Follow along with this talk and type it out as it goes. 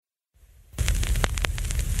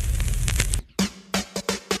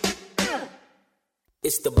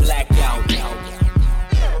It's the blackout.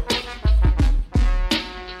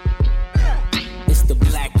 It's the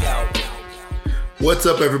blackout. What's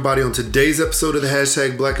up, everybody? On today's episode of the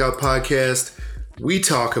Hashtag Blackout Podcast, we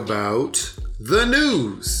talk about the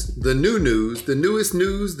news. The new news. The newest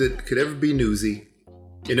news that could ever be newsy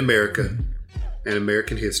in America and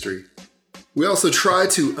American history. We also try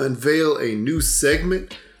to unveil a new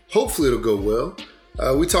segment. Hopefully it'll go well.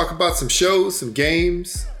 We talk about some shows, some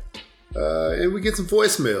games, and we get some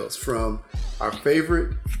voicemails from our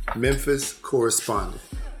favorite Memphis correspondent.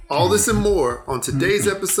 All this and more on today's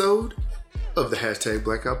episode of the Hashtag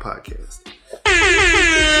Blackout Podcast.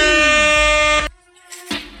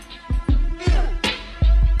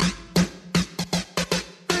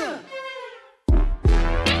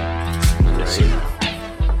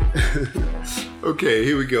 Okay,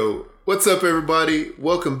 here we go. What's up, everybody?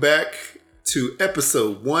 Welcome back to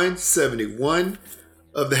episode 171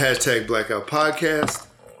 of the Hashtag Blackout Podcast.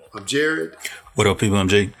 I'm Jared. What up, people? I'm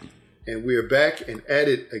Jay. And we are back and at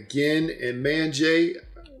it again. And man, Jay,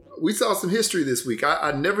 we saw some history this week.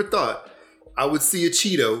 I never thought I would see a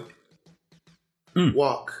Cheeto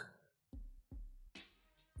walk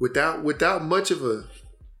without as much of a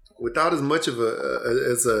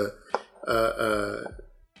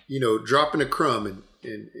dropping a crumb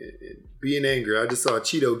and being angry. I just saw a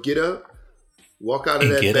Cheeto get up, walk out of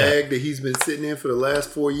that bag that he's been sitting in for the last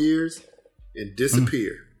 4 years, and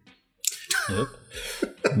disappear. Yep.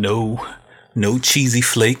 No cheesy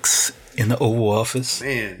flakes in the Oval Office.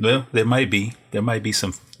 Man. Well, there might be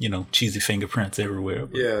some, cheesy fingerprints everywhere.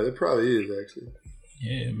 But yeah, there probably is, actually.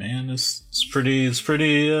 Yeah, man, it's pretty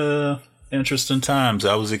interesting times.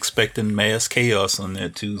 I was expecting mass chaos on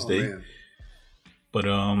that Tuesday. Oh, but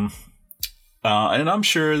and I'm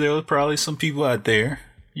sure there were probably some people out there,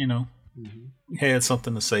 had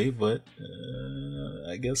something to say, but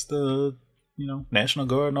I guess the National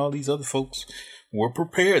Guard and all these other folks were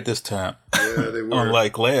prepared this time. Yeah, they were.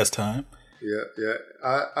 Unlike last time. Yeah.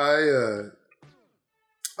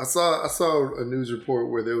 I saw a news report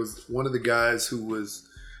where there was one of the guys who was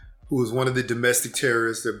one of the domestic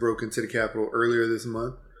terrorists that broke into the Capitol earlier this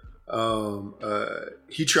month.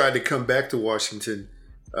 He tried to come back to Washington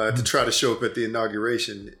to try to show up at the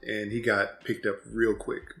inauguration, and he got picked up real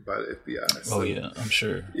quick by the FBI. So, oh yeah, I'm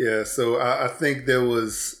sure. Yeah, so I think there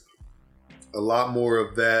was a lot more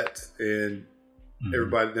of that, and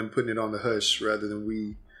everybody them putting it on the hush rather than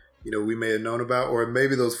we may have known about, or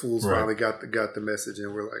maybe those fools finally got the message,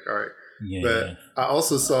 and we're like, all right. Yeah. But I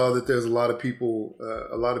also saw that there's a lot of people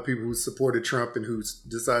who supported Trump and who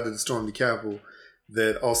decided to storm the Capitol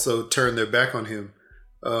that also turned their back on him.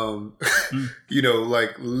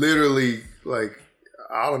 Like literally, like,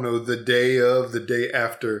 I don't know, the day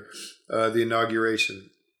after the inauguration.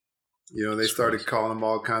 They started calling him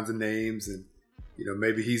all kinds of names, and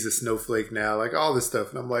maybe he's a snowflake now, like all this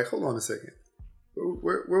stuff. And I'm like, hold on a second,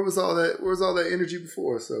 where was all that? Where was all that energy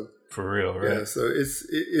before? So for real, right? Yeah. So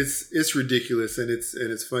it's ridiculous, and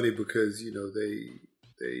it's funny because they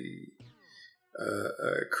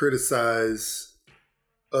criticize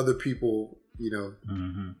other people,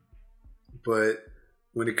 but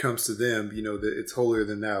when it comes to them, it's holier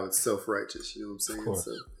than thou. It's self-righteous. You know what I'm saying? Of course.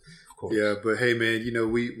 So, Of course. yeah, but hey, man,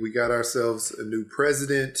 we got ourselves a new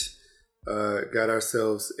president, got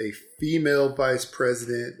ourselves a female vice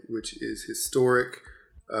president, which is historic.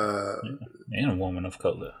 And a woman of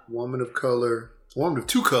color. Woman of color. Woman of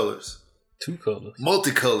two colors. Two colors.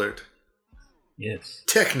 Multicolored. Yes.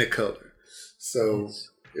 Technicolor. So, yes.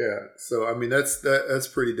 Yeah. So, I mean, that's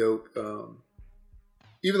pretty dope.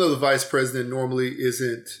 Even though the vice president normally it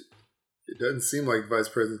doesn't seem like vice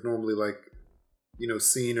president's normally like,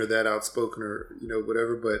 seen or that outspoken or,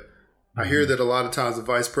 whatever. But I hear that a lot of times the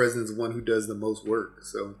vice president is the one who does the most work.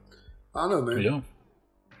 So, I don't know, man. Yeah.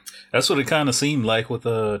 That's what it kind of seemed like with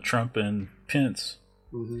Trump and Pence.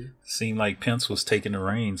 Seemed like Pence was taking the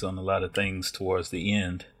reins on a lot of things towards the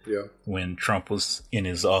end. Yeah. When Trump was in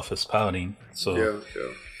his office pouting. So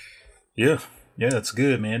Yeah, it's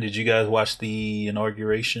good, man. Did you guys watch the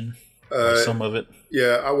inauguration? Some of it?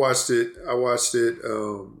 Yeah, I watched it. I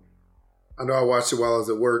know I watched it while I was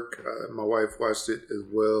at work. My wife watched it as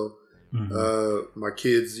well. My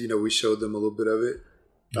kids, we showed them a little bit of it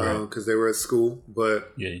because they were at school.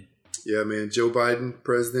 But yeah, man, Joe Biden,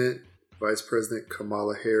 president, Vice President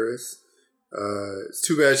Kamala Harris. It's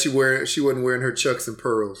too bad she wasn't wearing her Chucks and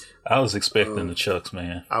pearls. I was expecting the Chucks,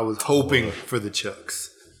 man. I was hoping for the Chucks,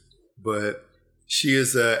 but she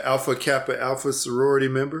is a Alpha Kappa Alpha sorority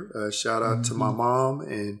member. Shout out to my mom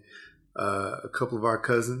and a couple of our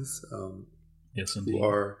cousins yes, indeed. who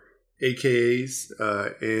are AKAs,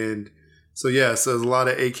 and So yeah, so there's a lot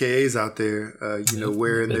of AKAs out there,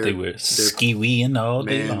 wearing they were ski-weeing all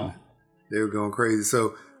day long. They were going crazy.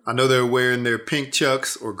 So I know they're wearing their pink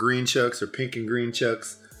chucks or green chucks or pink and green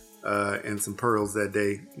chucks and some pearls that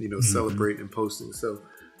day, celebrating and posting. So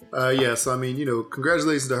so I mean,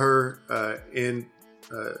 congratulations to her and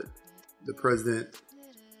the president.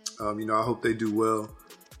 I hope they do well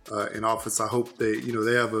in office. I hope they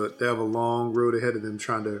have a long road ahead of them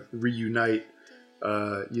trying to reunite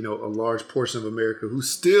a large portion of America who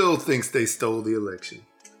still thinks they stole the election.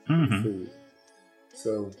 Mm-hmm.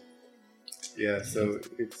 So yeah, so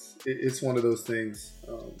it's one of those things.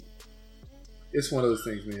 It's one of those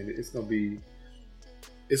things, man.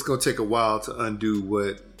 It's gonna take a while to undo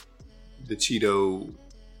what the Cheeto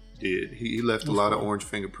did. He left a lot of orange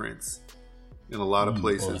fingerprints in a lot of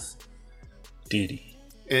places. Boy. Did he?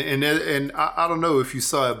 And I don't know if you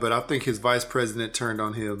saw it, but I think his vice president turned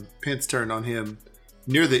on him. Pence turned on him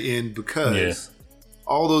near the end because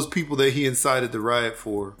all those people that he incited the riot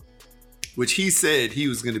for, which he said he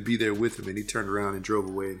was going to be there with him, and he turned around and drove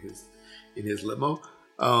away in his limo.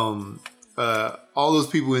 All those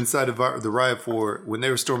people incited the riot for, when they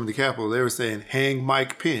were storming the Capitol, they were saying, "Hang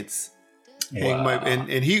Mike Pence." Hang Mike, and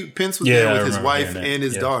Pence was there with his wife and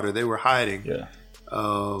his daughter. They were hiding. Yeah.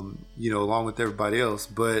 Along with everybody else.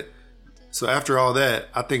 But so after all that,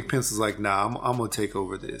 I think Pence was like, "Nah, I'm gonna take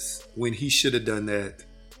over this." When he should have done that,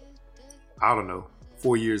 I don't know,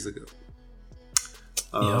 4 years ago.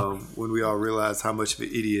 When we all realized how much of an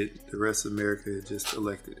idiot the rest of America had just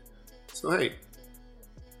elected. So hey,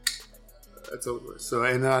 that's over. So,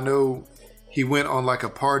 and I know he went on like a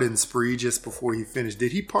pardon spree just before he finished.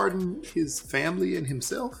 Did he pardon his family and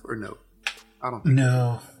himself or no? I don't think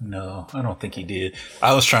No, I don't think he did.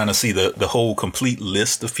 I was trying to see the whole complete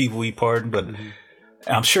list of people he pardoned, but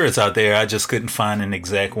I'm sure it's out there. I just couldn't find an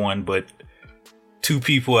exact one. But two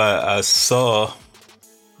people I saw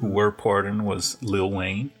who were pardoned was Lil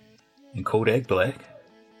Wayne and Kodak Black.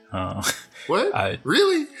 What?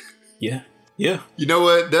 Really? Yeah. You know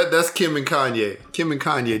what? That's Kim and Kanye. Kim and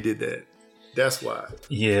Kanye did that. That's why.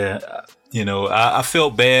 Yeah. I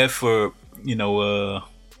felt bad for,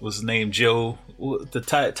 what's his name? Joe, the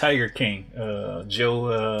Tiger King.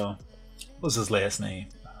 Joe, what's his last name?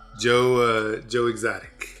 Joe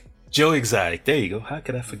Exotic. Joe Exotic. There you go. How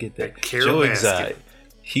could I forget that? Joe Exotic.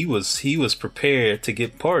 He was prepared to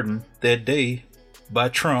get pardoned that day by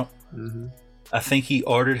Trump. Mm-hmm. I think he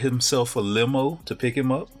ordered himself a limo to pick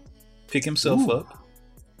himself up,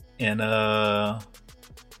 and that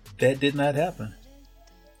did not happen.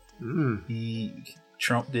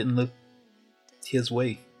 Trump didn't look his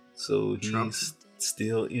way, so he's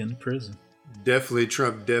still in prison.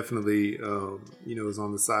 Trump definitely is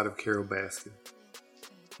on the side of Carol Baskin.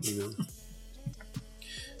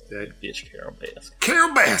 That bitch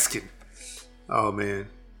Carol Baskin. Oh man,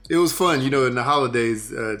 it was fun. In the holidays,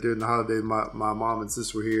 during the holidays, my mom and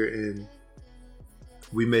sister were here, and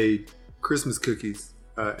we made Christmas cookies,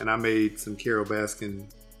 and I made some Carol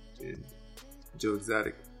Baskin and Joe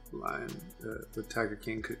Exotic line with Tiger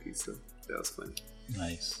King cookies. So that was funny.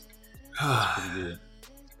 Nice. That's pretty good.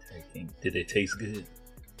 Tiger King. Did they taste good?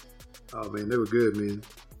 Oh man, they were good, man.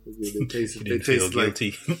 They tasted. They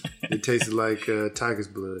tasted like tiger's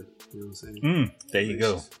blood. You know what I'm saying? There you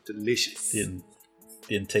go. Delicious.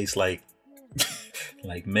 Didn't taste like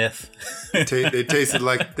like meth. They tasted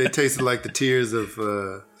like the tears of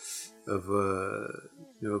a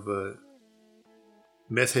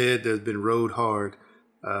meth head that's been rode hard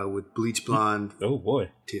with bleach blonde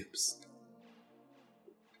tips,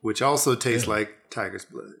 which also tastes like tiger's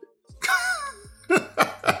blood.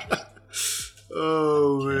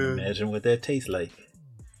 Oh man! Imagine what that tastes like.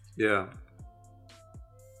 Yeah.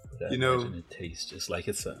 Imagine it tastes just like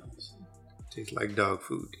it sounds. Tastes like dog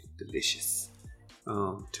food. Delicious.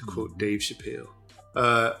 To quote Dave Chappelle.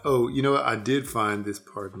 What? I did find this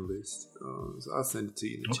pardon list. So I'll send it to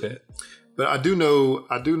you in the chat. But I do know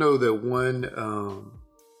that one.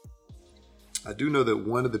 I do know that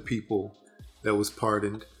one of the people that was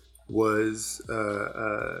pardoned was,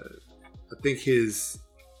 I think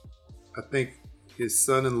his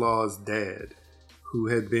son-in-law's dad, who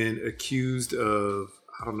had been accused of,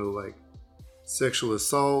 I don't know, like sexual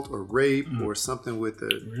assault or rape or something with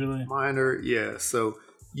a minor. Yeah. So,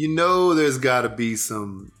 there's got to be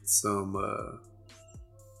some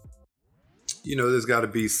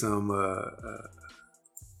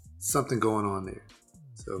something going on there.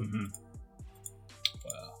 So,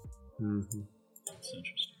 wow. That's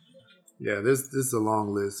interesting. Yeah, this is a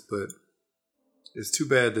long list, but it's too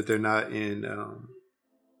bad that they're not in.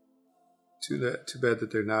 Too bad that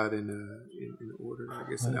they're not in order. I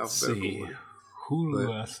guess in alphabetical order. Who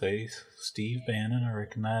do I say? Steve Bannon. I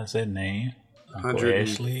recognize that name. Uncle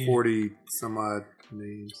Ashley. 140 some odd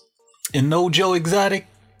names. And no Joe Exotic.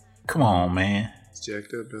 Come on, man. It's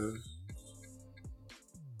jacked up, dog.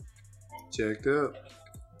 Jacked up.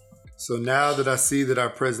 So now that I see that our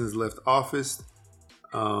president's left office,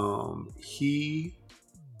 he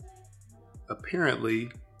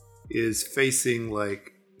apparently is facing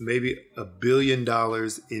like maybe $1 billion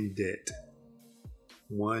in debt.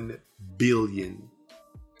 1 billion.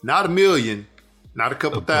 Not a million. Not a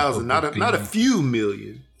couple thousand. Not a few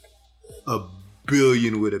million. $1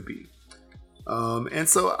 billion with a B. And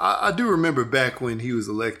so I do remember back when he was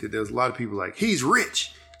elected, there was a lot of people like, he's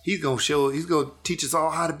rich. He's gonna teach us all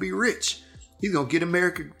how to be rich. He's gonna get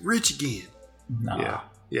America rich again. Nah.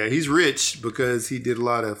 Yeah, he's rich because he did a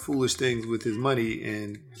lot of foolish things with his money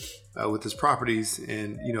and with his properties,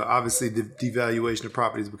 and obviously the devaluation of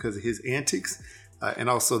properties because of his antics, and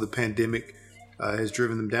also the pandemic has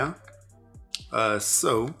driven them down.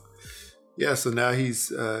 So now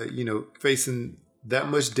he's facing that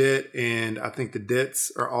much debt, and I think the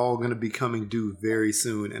debts are all going to be coming due very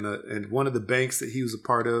soon. And one of the banks that he was a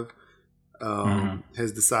part of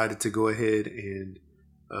has decided to go ahead and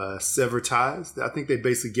sever ties. I think they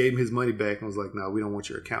basically gave him his money back and was like, "No, we don't want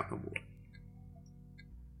your account no more."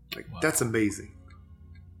 Wow. That's amazing.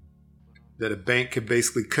 That a bank could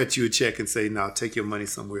basically cut you a check and say, "No, take your money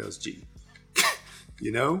somewhere else, G."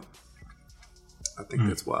 I think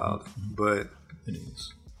that's wild, but it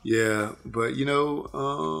is. Yeah, but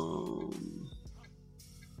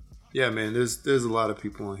man, there's a lot of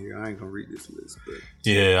people on here. I ain't gonna read this list, but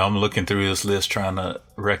yeah, I'm looking through this list trying to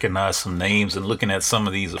recognize some names and looking at some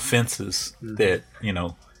of these offenses that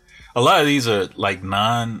a lot of these are like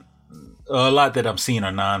a lot that I'm seeing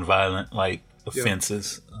are non-violent like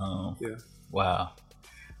offenses. Wow,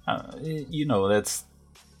 that's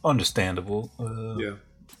understandable.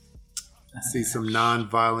 See some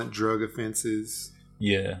non-violent drug offenses.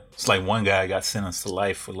 Yeah, it's like one guy got sentenced to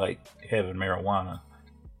life for like having marijuana.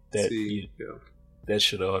 That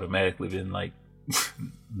should have automatically been like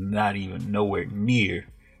not even nowhere near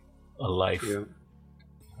a life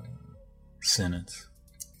sentence.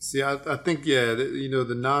 See, I think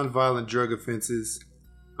the non-violent drug offenses.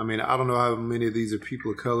 I mean, I don't know how many of these are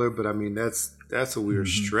people of color, but I mean that's what we are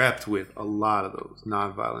strapped with. A lot of those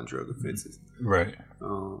non-violent drug offenses, right?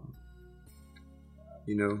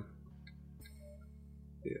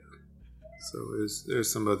 So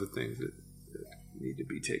there's some other things that need to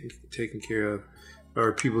be taken care of,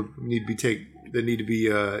 or people need to be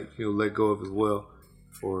let go of as well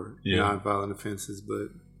for non-violent offenses. But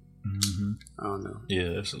I don't know.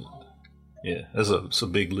 Yeah, that's a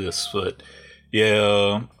big list. But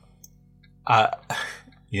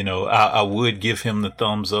I would give him the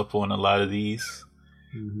thumbs up on a lot of these,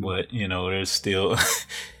 but there's still.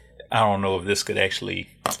 I don't know if this could actually.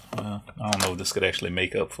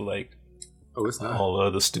 Make up for like. Oh, it's not. All the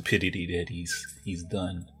other stupidity that he's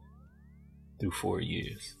done through 4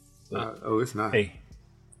 years. But, it's not. Hey,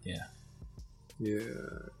 yeah, it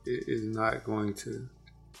is not going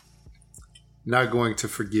to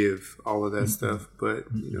forgive all of that stuff.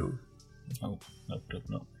 But no.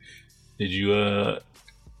 Did you?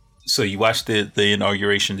 So you watched the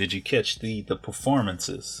inauguration? Did you catch the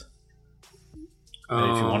performances?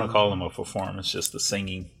 If you want to call them a performance, just the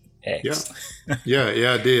singing. X. Yeah,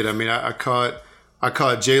 I did. I mean, I caught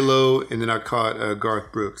J-Lo, and then I caught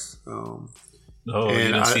Garth Brooks. You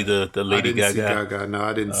didn't see the Lady Gaga? See Gaga. No,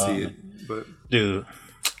 I didn't see it. But dude,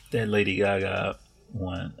 that Lady Gaga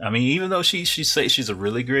one. I mean, even though she says she's a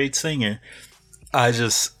really great singer,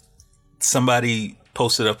 somebody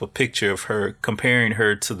posted up a picture of her comparing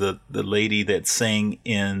her to the lady that sang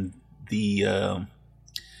in the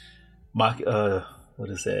what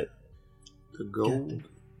is that? The Gold.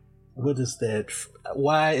 What is that?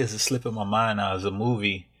 Why is it slipping my mind now? It's a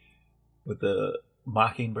movie with the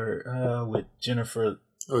Mockingbird with Jennifer.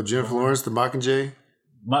 Oh, Jennifer Lawrence, the Mockingjay.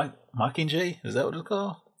 Mockingjay? Is that what it's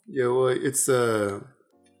called? Yeah, well, it's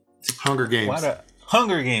Hunger Games.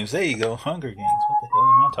 Hunger Games. There you go. Hunger Games. What the hell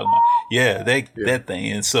am I talking about? Yeah, that thing.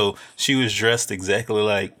 And so she was dressed exactly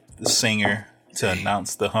like the singer to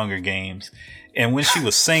announce the Hunger Games. And when she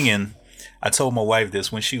was singing, I told my wife this,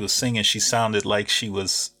 when she was singing, she sounded like she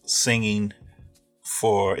was singing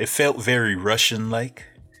it felt very Russian-like.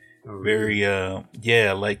 Oh, really?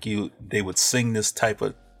 Very, like they would sing this type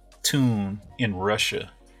of tune in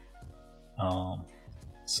Russia.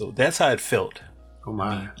 So that's how it felt. Oh my.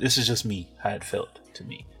 I mean, this is just me, how it felt to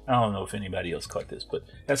me. I don't know if anybody else caught this, but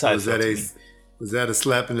that's how it felt to me. Was that a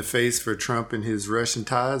slap in the face for Trump and his Russian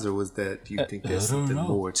ties, or do you think there's something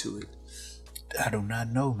more to it? I do not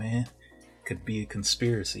know, man. could be a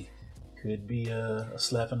conspiracy, could be a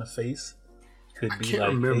slap in the face, could be like,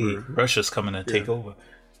 remember. hey, Russia's coming to take over.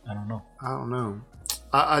 I don't know.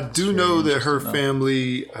 I do know that her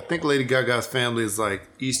family, I think Lady Gaga's family is like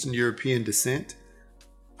Eastern European descent.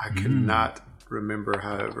 I cannot remember,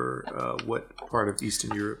 however, what part of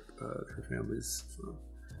Eastern Europe her family is from.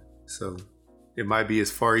 So it might be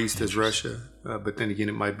as far east as Russia, but then again,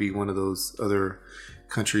 it might be one of those other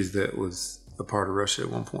countries that was a part of Russia at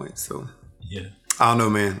one point. So yeah, I don't know,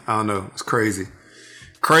 man. I don't know. It's crazy.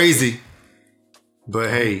 But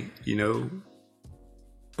hey, you know.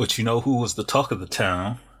 But you know who was the talk of the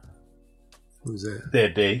town? Who's that?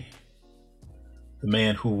 That day. The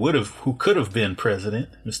man who could have been president,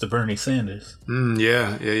 Mr. Bernie Sanders.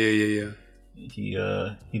 Yeah. He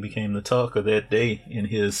became the talk of that day in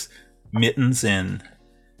his mittens and,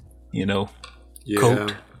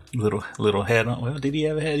 coat, little hat on. Well, did he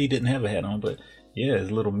have a hat? He didn't have a hat on, but yeah,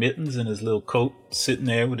 his little mittens and his little coat, sitting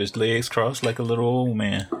there with his legs crossed like a little old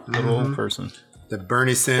man, old person. The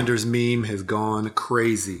Bernie Sanders meme has gone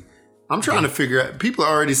crazy. I'm trying to figure out. People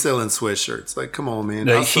are already selling sweatshirts. Like, come on, man.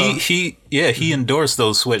 He endorsed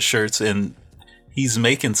those sweatshirts, and he's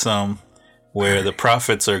making some where the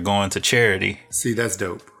profits are going to charity. See, that's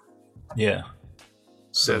dope. Yeah.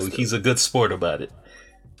 So he's a good sport about it.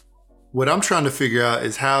 What I'm trying to figure out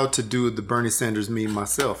is how to do the Bernie Sanders meme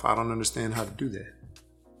myself. I don't understand how to do that.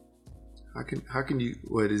 How can you?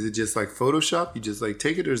 What is it? Just like Photoshop? You just like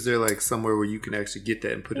take it, or is there like somewhere where you can actually get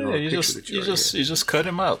that and put it on a picture that you just cut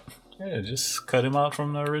him out. Yeah, just cut him out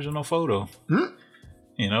from the original photo.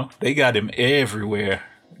 They got him everywhere,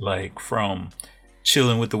 like from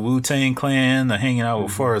chilling with the Wu-Tang Clan to hanging out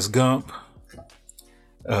with Forrest Gump.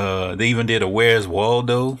 They even did a Where's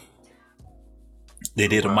Waldo. They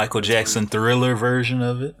did a Michael Jackson Thriller version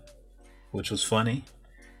of it, which was funny.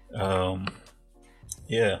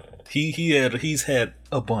 Yeah, he's had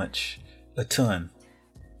a ton,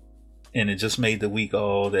 and it just made the week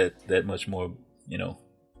all that much more,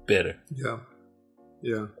 better. Yeah.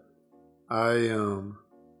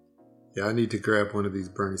 I need to grab one of these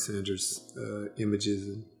Bernie Sanders images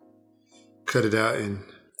and cut it out, and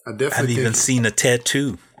I definitely I've even seen a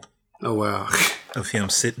tattoo. Oh wow, of him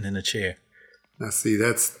sitting in a chair. Now see,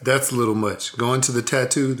 that's a little much. Going to the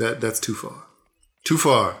tattoo, that's too far. Too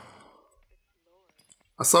far.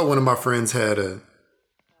 I saw one of my friends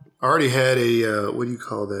already had a what do you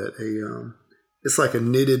call that? It's like a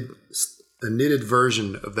knitted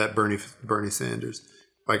version of that Bernie Sanders,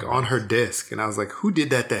 like on her desk, and I was like, who did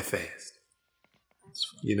that fast?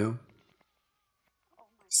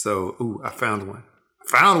 So, I found one.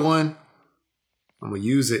 I'm gonna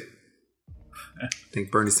use it. I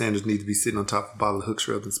think Bernie Sanders needs to be sitting on top of a bottle of Hooks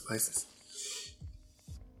Rubs and Spices.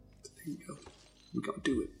 There you go. We're gonna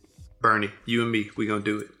do it. Bernie, you and me, we're gonna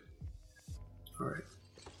do it. All right.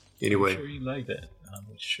 Anyway. I'm sure you like that. I'm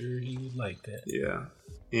sure he would like that. Yeah.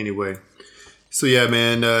 Anyway. So yeah,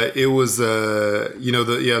 man, it was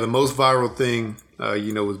the most viral thing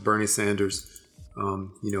was Bernie Sanders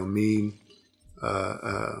meme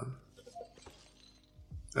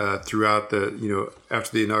throughout the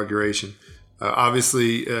after the inauguration.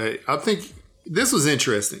 Obviously, I think this was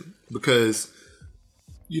interesting because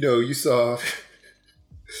you saw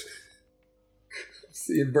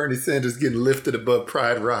seeing Bernie Sanders getting lifted above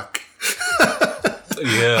Pride Rock.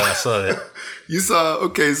 Yeah, I saw that. You saw,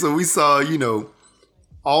 so we saw,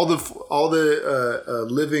 all the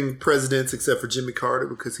living presidents except for Jimmy Carter,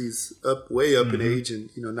 because he's way up in age and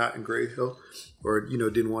not in great health, or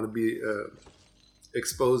didn't want to be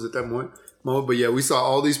exposed at that moment. But yeah, we saw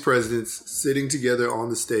all these presidents sitting together on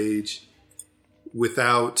the stage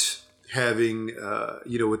without having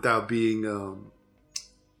without being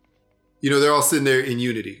they're all sitting there in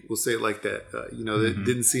unity. We'll say it like that. It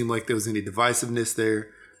didn't seem like there was any divisiveness there.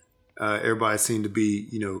 Everybody seemed to be,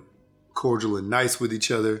 cordial and nice with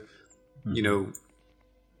each other.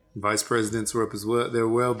 Vice presidents were up as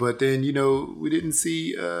well. But then, we didn't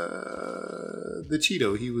see the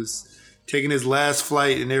Cheeto. He was taking his last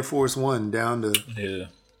flight in Air Force One down to, I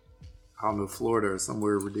don't know, Florida or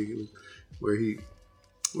somewhere ridiculous where he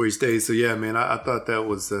stays. So yeah, man, I thought that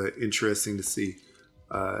was interesting to see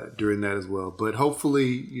during that as well. But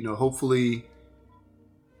hopefully,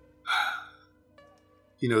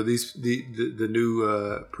 the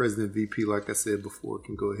new president VP, like I said before,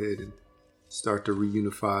 can go ahead and start to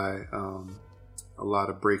reunify a lot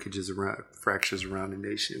of fractures around the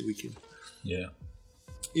nation. We can,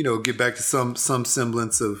 get back to some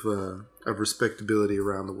semblance of respectability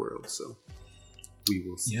around the world. So we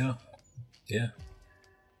will see. Yeah.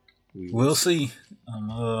 We'll see.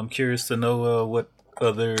 I'm curious to know what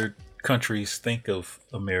other countries think of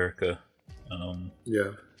America.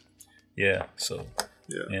 Yeah. So,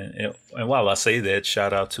 Yeah. and while I say that,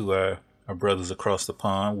 shout out to our brothers across the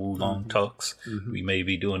pond, Wulong Talks. We may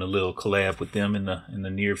be doing a little collab with them in the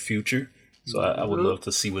near future. So I would love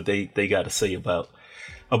to see what they got to say about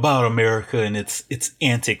America and its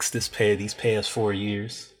antics these past 4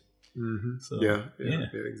 years. So, Yeah,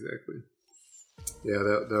 exactly. Yeah,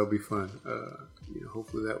 that'll be fun.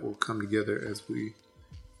 Hopefully that will come together as we've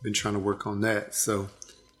been trying to work on that. So,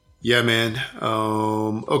 yeah, man.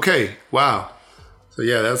 Okay, wow. So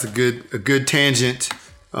yeah, that's a good tangent.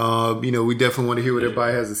 We definitely want to hear what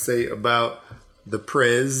everybody has to say about the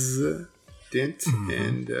president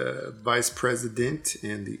and vice president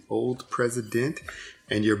and the old president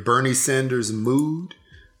and your Bernie Sanders mood,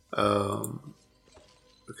 because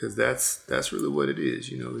that's really what it is.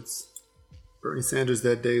 It's Bernie Sanders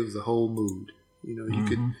that day was a whole mood. You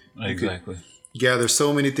could gather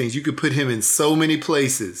so many things. You could put him in so many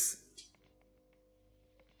places.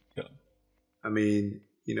 Yeah. I mean,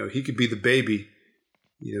 he could be the baby.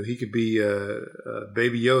 He could be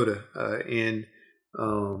Baby Yoda in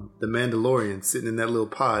The Mandalorian, sitting in that little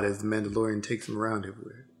pod as the Mandalorian takes him around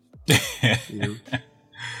everywhere.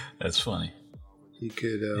 That's funny. He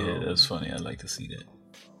could. That's funny. I'd like to see that.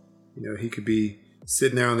 He could be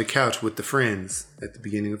sitting there on the couch with the friends at the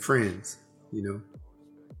beginning of Friends.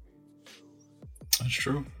 That's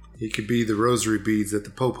true. He could be the rosary beads that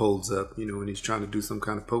the Pope holds up, when he's trying to do some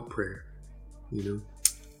kind of Pope prayer.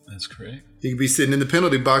 That's correct. He could be sitting in the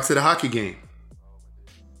penalty box at a hockey game.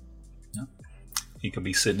 Yeah. He could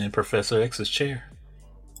be sitting in Professor X's chair.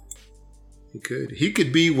 He could. He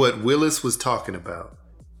could be what Willis was talking about.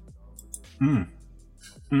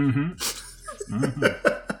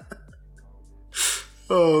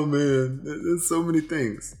 Oh man, there's so many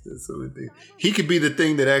things. He could be the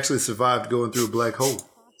thing that actually survived going through a black hole.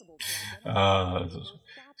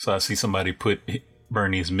 So I see somebody put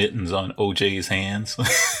Bernie's mittens on OJ's hands.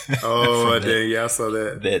 Oh, yeah, I saw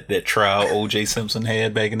that. That trial OJ Simpson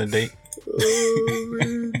had back in the day. Oh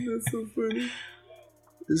man, that's so funny.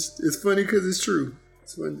 It's funny because it's true.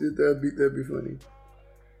 It's funny. That'd be funny.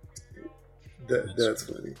 That's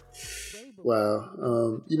funny.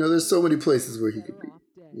 Wow. There's so many places where he could be.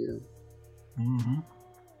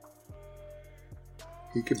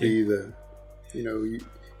 He could be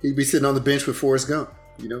he'd be sitting on the bench with Forrest Gump.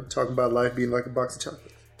 Talking about life being like a box of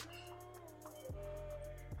chocolates.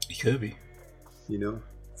 He could be.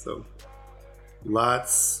 So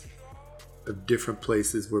lots of different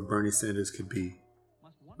places where Bernie Sanders could be.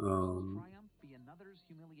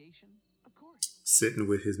 Sitting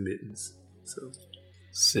with his mittens. So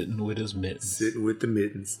sitting with his mittens. Sitting with the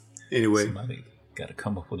mittens. Anyway, somebody got to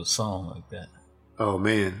come up with a song like that. Oh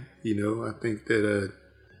man, I think that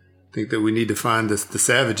we need to find the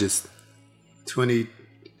Savages.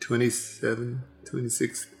 27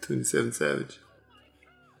 Savage.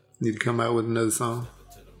 Need to come out with another song.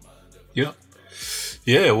 Yep.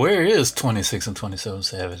 Yeah, where is 26 and 27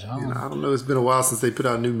 Savage? I don't know. It's been a while since they put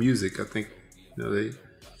out new music. I think maybe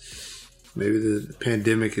the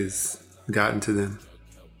pandemic has gotten to them.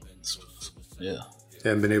 Yeah. They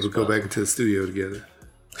haven't been able to go back into the studio together.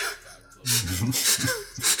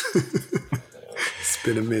 It's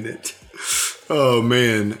been a minute. Oh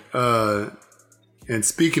man. And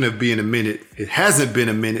speaking of being a minute, it hasn't been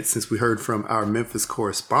a minute since we heard from our Memphis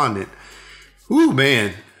correspondent. Ooh,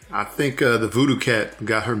 man. I think the Voodoo Cat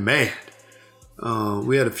got her mad.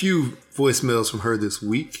 We had a few voicemails from her this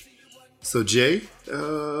week. So, Jay,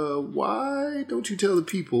 why don't you tell the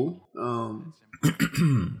people,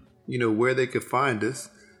 where they could find us?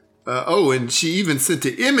 And she even sent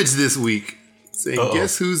an image this week saying,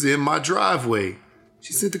 guess who's in my driveway?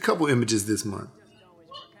 She sent a couple images this month.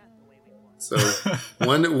 So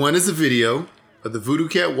one is a video of the Voodoo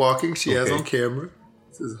Cat walking. She has on camera.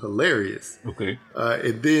 This is hilarious. Okay.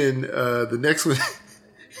 And then the next one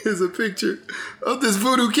is a picture of this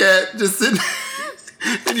Voodoo Cat just sitting.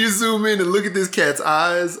 And you zoom in and look at this cat's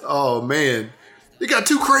eyes. Oh man, they got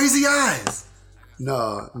two crazy eyes.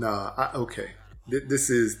 Okay. This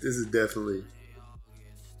is definitely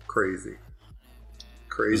crazy.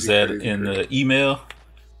 Crazy. Is that crazy, in crazy. The email?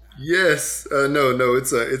 Yes. No.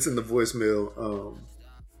 It's in the voicemail.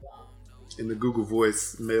 In the Google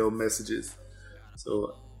Voice mail messages.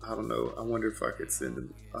 So I don't know. I wonder if I could send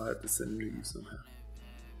them. I'll have to send them to you somehow.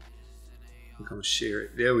 I'm gonna share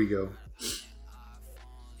it. There we go.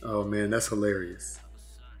 Oh man, that's hilarious.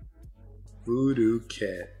 Voodoo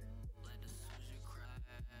Cat.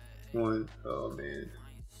 Oh man.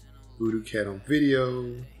 Voodoo Cat on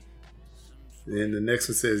video. Then the next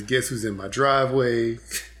one says, guess who's in my driveway?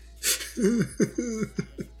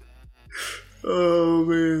 Oh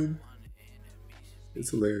man.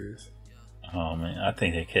 It's hilarious. Oh man, I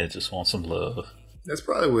think that cat just wants some love. That's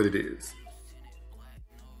probably what it is.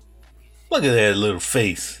 Look at that little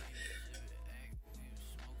face.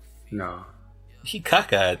 No. He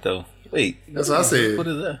cockeyed though. Wait, that's what I said. What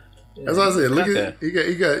is that? That's what I said. Look at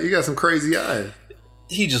he got some crazy eyes.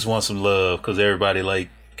 He just wants some love because everybody like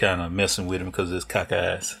kind of messing with him because of his cock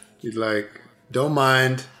eyes. He's like, don't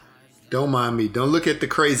mind me. Don't look at the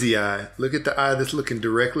crazy eye. Look at the eye that's looking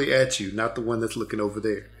directly at you, not the one that's looking over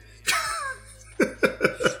there.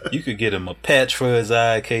 You could get him a patch for his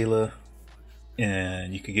eye, Kayla,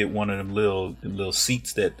 and you could get one of them little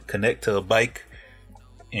seats that connect to a bike,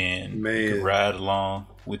 and you could ride along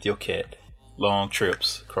with your cat. Long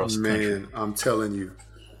trips across the country. Man, I'm telling you.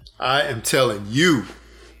 I am telling you.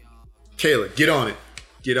 Kayla, get on it.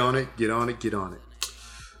 Get on it. Get on it. Get on it.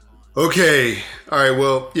 Okay. All right.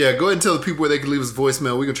 Well, yeah, go ahead and tell the people where they can leave us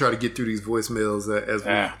voicemail. We're going to try to get through these voicemails as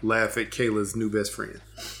we laugh at Kayla's new best friend.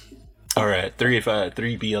 All right.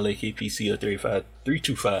 385-3BLAKPC or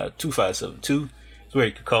 325-2572 is where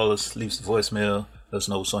you can call us, leave us a voicemail, let us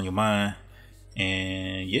know what's on your mind.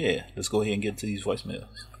 And yeah, let's go ahead and get into these voicemails.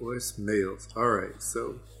 All right.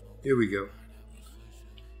 So here we go.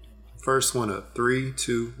 First one up. 3,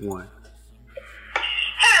 2, 1.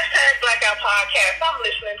 Hashtag Blackout Podcast. I'm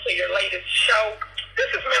listening to your latest show. This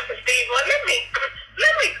is Memphis Steven. Let me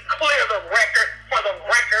clear the record for the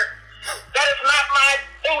record. That is not my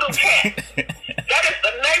doodle cat. That is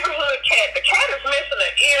the neighborhood cat. The cat is missing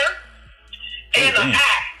an ear and an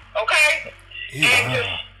eye. Okay? Yeah. And just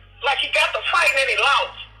like he got the fight and he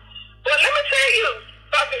lost. But let me tell you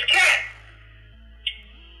about this cat.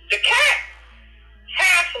 The cat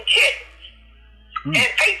had some kittens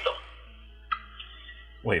and ate them.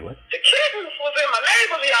 Wait, what? The kittens was in my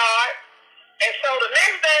neighbor's yard, and so the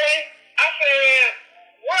next day I said,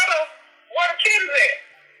 where the kittens at?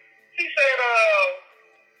 He said,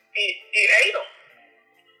 it ate them.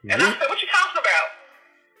 And I said, what you talking about?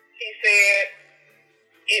 He said,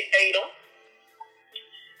 it ate them.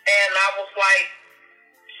 And I was like,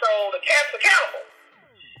 so the cat's accountable.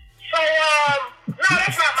 So, no,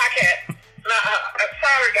 that's not my cat. No,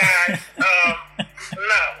 sorry, guys.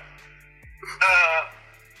 No.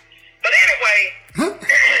 But anyway,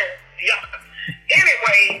 yeah.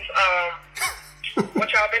 Anyways, what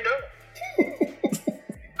y'all been doing?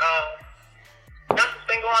 Nothing's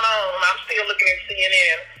been going on. I'm still looking at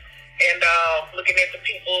CNN and looking at the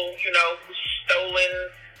people, who's stolen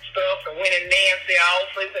stuff and went in Nancy's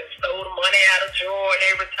office and stole the money out of drawer and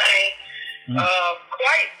everything.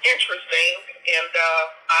 Quite interesting, and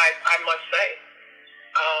I must say,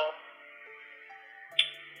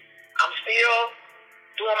 I'm still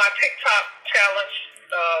doing my TikTok challenge.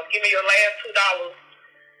 Give me your last $2.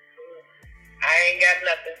 I ain't got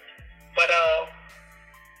nothing, but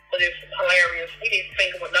it's hilarious. We need to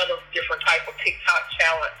think of another different type of TikTok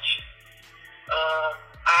challenge.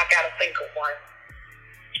 I gotta think of one.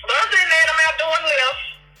 But other than that, I'm out doing lifts.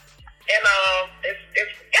 And it's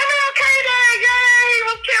MLK Day! Yay! It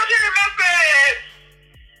was killed here in Memphis!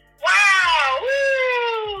 Wow!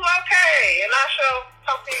 Woo! Okay. And I shall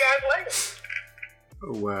talk to you guys later.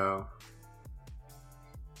 Oh, wow.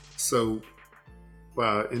 So,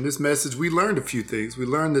 wow, in this message, we learned a few things. We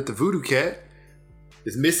learned that the voodoo cat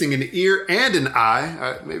is missing an ear and an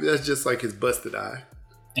eye. Maybe that's just like his busted eye.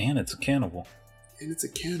 And it's a cannibal.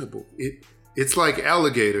 It's like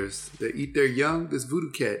alligators that eat their young. This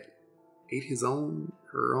voodoo cat ate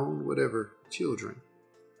her own, whatever, children.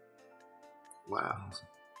 Wow.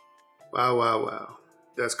 Wow.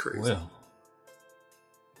 That's crazy. Well,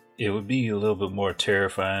 it would be a little bit more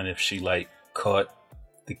terrifying if she caught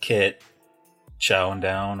the cat chowing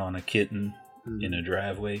down on a kitten in a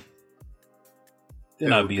driveway.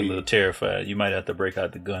 Then I'd be a little terrified. You might have to break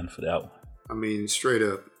out the gun for that one. I mean, straight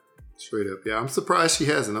up. Yeah, I'm surprised she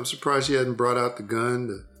hasn't. I'm surprised she hasn't brought out the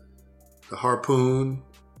gun, the harpoon,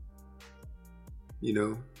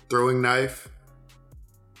 throwing knife,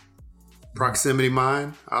 proximity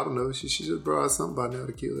mine. I don't know. She should have brought out something by now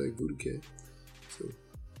to kill that voodoo cat. So,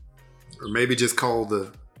 or maybe just call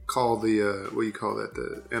the what do you call that?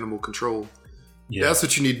 The animal control. Yeah. That's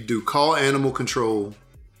what you need to do. Call animal control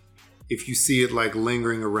if you see it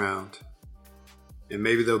lingering around, and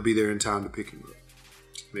maybe they'll be there in time to pick him up.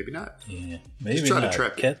 Maybe not. Yeah, maybe just try not. to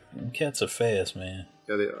trap it. Cats are fast, man.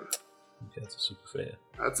 Yeah, they are. Cats are super fast.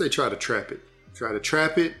 I'd say try to trap it. Try to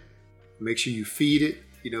trap it. Make sure you feed it.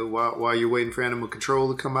 While you're waiting for animal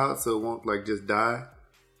control to come out, so it won't just die.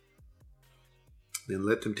 Then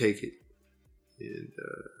let them take it and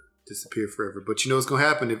disappear forever. But you know what's gonna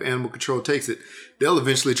happen if animal control takes it? They'll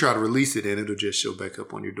eventually try to release it, and it'll just show back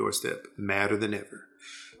up on your doorstep, madder than ever.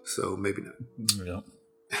 So maybe not. Yeah.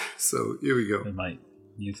 So here we go. They might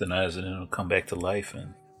euthanize it and it'll come back to life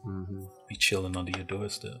and be chilling under your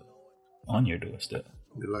doorstep. On your doorstep.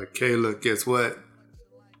 They're like, Kayla, guess what?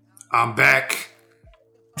 I'm back.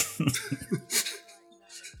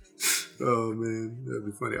 Oh, man. That'd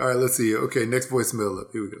be funny. All right, let's see. Okay, next voicemail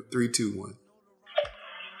up. Here we go. 3, 2, 1.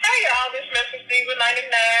 Hey, y'all. This is Memphis Diva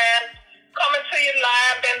 99. Coming to you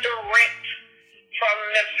live and direct from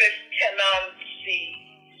Memphis, Tennessee.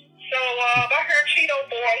 So, I heard Cheeto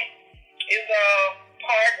Boy is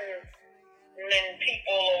pardoning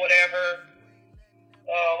people or whatever.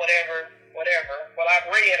 Well, I've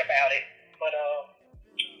read about it, but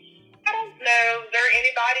I don't know. Is there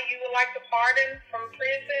anybody you would like to pardon from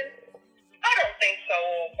prison? I don't think so.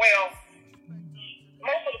 Well,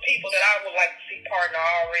 most of the people that I would like to see pardoned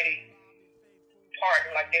are already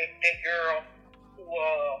pardoned, like that girl who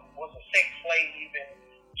was a sex slave and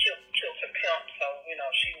killed her pimp. So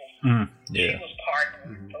she was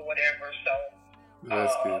pardoned or whatever. So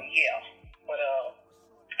That's good. yeah, but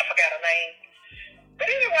I forgot her name. But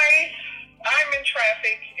anyway, I'm in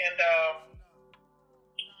traffic and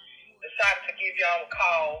decided to give y'all a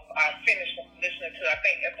call. I finished listening to, I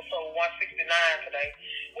think, episode 169 today,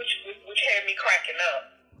 which had me cracking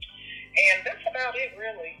up. And that's about it,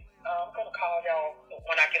 really. I'm going to call y'all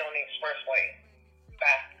when I get on the expressway.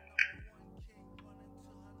 Bye.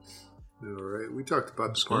 All right. We talked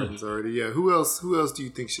about the pardons already. Yeah. Who else do you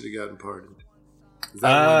think should have gotten pardoned? Is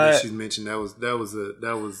that one that she mentioned?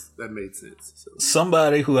 That made sense. So.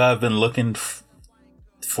 Somebody who I've been looking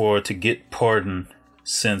for to get pardoned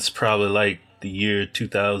since probably like the year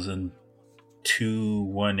 2002,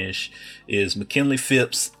 1-ish is McKinley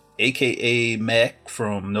Phipps, aka Mac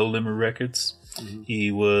from No Limit Records.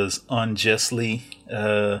 He was unjustly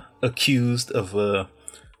accused of a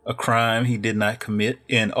crime he did not commit,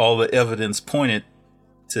 and all the evidence pointed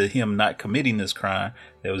to him not committing this crime.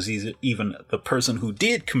 There was even the person who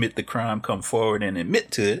did commit the crime come forward and admit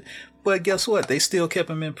to it. But guess what? They still kept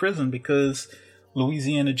him in prison because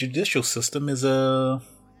Louisiana judicial system is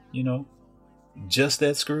just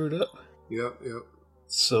that screwed up. Yep.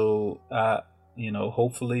 So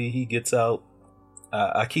hopefully he gets out.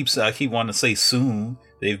 I keep wanting to say soon.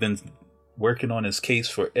 They've been working on his case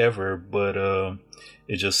forever, but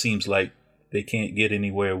it just seems like they can't get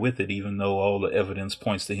anywhere with it, even though all the evidence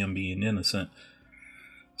points to him being innocent.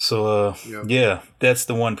 So, yeah, that's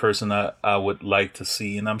the one person I would like to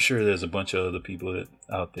see. And I'm sure there's a bunch of other people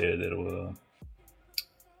out there that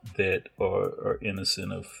are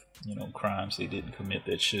innocent of, crimes they didn't commit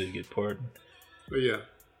that should get pardoned. But yeah.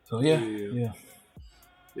 So, yeah.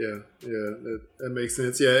 That makes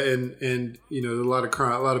sense. Yeah. And a lot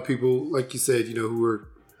of people, like you said, who were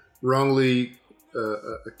wrongly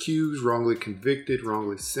accused, wrongly convicted,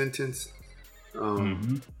 wrongly sentenced,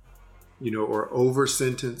 or over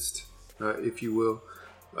sentenced, if you will.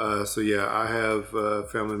 So yeah, I have a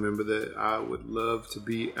family member that I would love to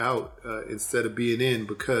be out instead of being in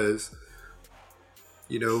because,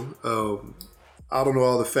 I don't know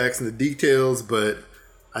all the facts and the details, but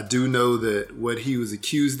I do know that what he was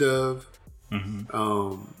accused of,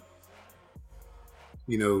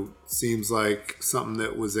 seems like something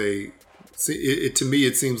that was to me,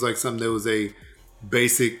 it seems like something that was a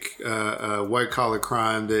basic white collar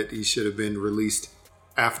crime that he should have been released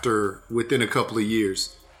within a couple of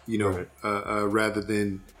years, rather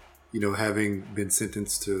than, having been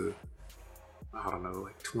sentenced to, I don't know,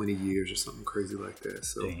 like 20 years or something crazy like that.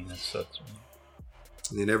 So, dang, that sucks, man.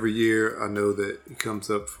 And then every year I know that he comes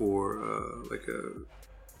up for like a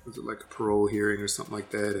parole hearing or something like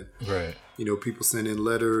that. And, right. People send in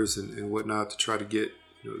letters and whatnot to try to get,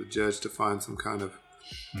 the judge to find some kind of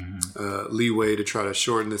leeway to try to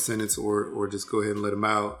shorten the sentence or just go ahead and let him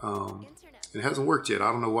out. And it hasn't worked yet.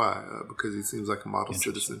 I don't know why, because he seems like a model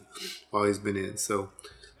citizen while he's been in. So,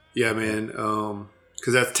 yeah, man,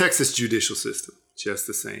 because that's Texas judicial system, just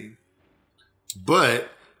the same. But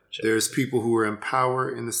there's people who are in power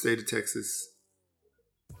in the state of Texas,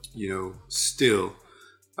 still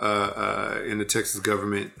in the Texas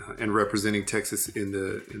government and representing Texas in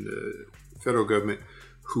the federal government,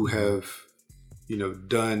 who have,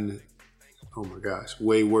 done, oh my gosh,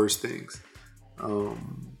 way worse things,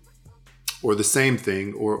 or the same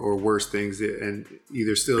thing, or worse things, and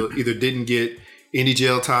either didn't get any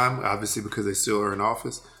jail time, obviously because they still are in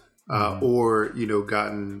office, or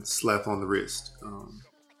gotten slapped on the wrist.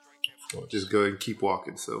 Just go and keep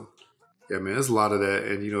walking. So, yeah, man, there's a lot of that,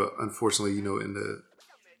 and unfortunately, in the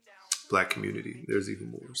Black community, there's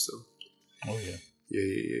even more. So, oh yeah.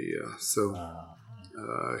 Yeah. So,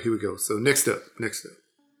 here we go. So next up. Yeah,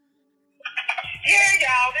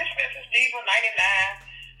 y'all, this is Diva 99.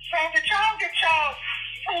 did y'all get y'all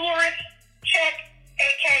stimulus check,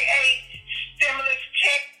 aka stimulus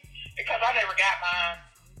check? Because I never got mine.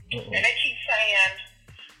 Uh-oh. And they keep saying,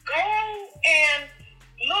 go and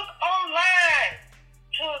look online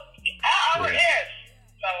to IRS. Yeah.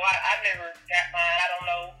 So I never got mine. I don't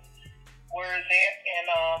know where is it. And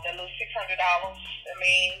that little $600. I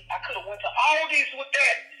mean, I could have went to Aldi's with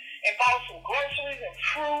that and bought some groceries and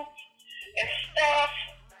fruit and stuff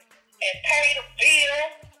and paid a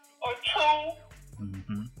bill or two.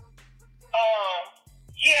 Mm-hmm.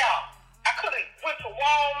 Yeah, I could have went to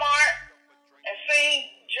Walmart and seen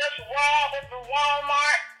Just Rob at the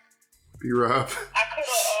Walmart. Be Rob. I could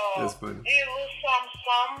have That's funny. did a little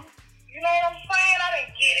something. You know what I'm saying? I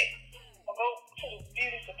didn't get it. I'll go to the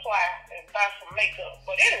beauty supply and buy some makeup.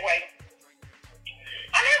 But anyway,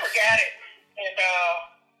 I never got it. And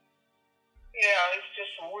yeah, it's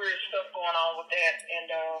just some weird stuff going on with that. And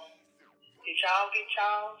did y'all get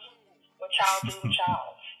y'all's? What y'all do with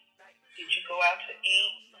y'all's? Did you go out to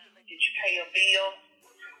eat? Did you pay a bill?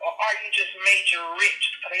 Or are you just major rich?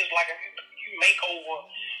 Because it's like you make over.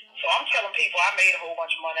 So I'm telling people I made a whole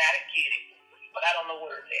bunch of money. I didn't get it. But I don't know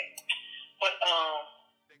where it's at. But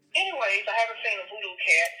anyways, I haven't seen a voodoo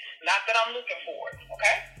cat. Not that I'm looking for it,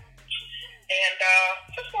 okay? And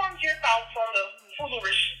just wanted your thoughts on the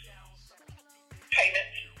foolish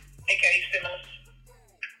payments, aka stimulus.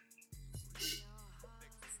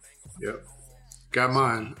 Yep. Got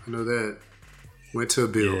mine. I know that. Went to a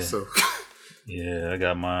bill, Yeah. so. Yeah, I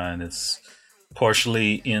got mine. It's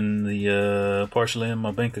partially in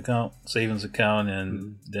my bank account, savings account,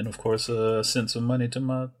 and then of course sent some money to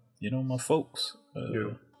my my folks.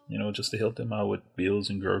 Yeah. Just to help them out with bills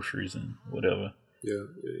and groceries and whatever. Yeah.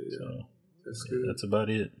 So That's good. that's about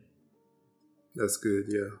it. That's good.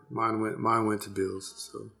 Yeah. Mine went to bills.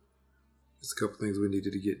 So there's a couple things we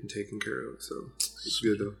needed to get taken care of. So it's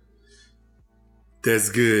good though. That's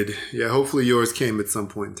good. Yeah. Hopefully yours came at some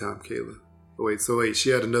point in time, Kayla. Oh, wait. She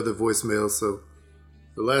had another voicemail. So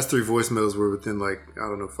the last 3 voicemails were within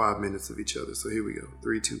 5 minutes of each other. So here we go.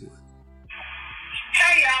 3, 2, 1.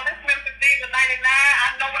 Hey y'all, this is Memphis Diva 99. I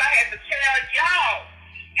know what I had to tell y'all.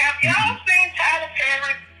 Have y'all seen Tyler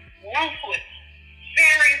Perry's Ruthless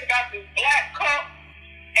series about this black cup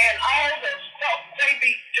and all the stuff they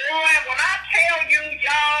be doing? When I tell you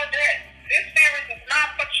y'all that this series is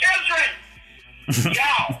not for children,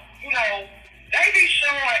 y'all, they be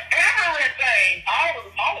showing everything,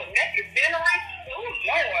 all the naked veneries, oh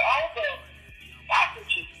Lord, all the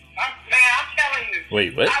sausages. I'm telling you.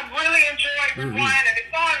 Wait, what? I really enjoyed rewinding.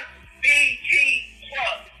 It's on BT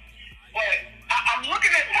Plus. But I'm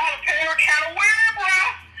looking at Tyler Perry kind of weird, bro.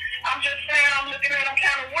 I'm just saying I'm looking at him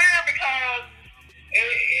kind of weird because,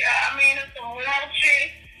 it's some raunchy,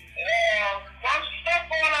 bunch of stuff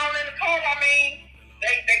going on in the club.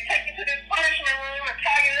 They take you to this punishment room and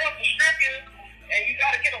tie you up to strip you, and you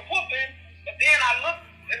got to get a whooping. But then I look,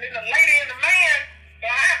 and then the lady and the man,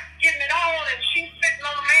 they're getting it on, and she's sitting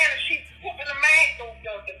on the man, and she's whooping the man, the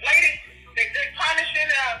lady, they're punishing,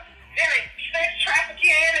 then they sex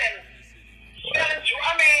trafficking and selling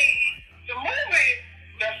drugs. The movie,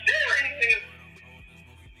 the series is,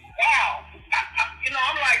 wow.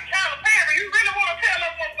 I'm like, Tyler Perry, you really want to tell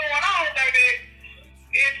us what's going on, baby?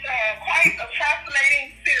 It's quite a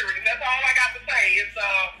fascinating series. That's all I got to say. It's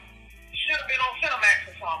should have been on Cinemax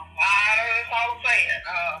or something. That's all I'm saying.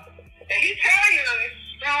 And he tell you it's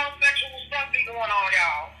strong sexual stuff be going on,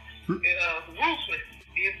 y'all. Ruthless.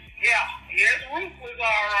 It's ruthless,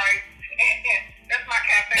 all right. That's my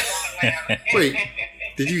cafe on Atlanta. Wait,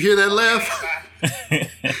 did you hear that laugh?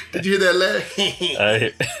 Did you hear that laugh?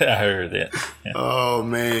 I heard that. Yeah, Oh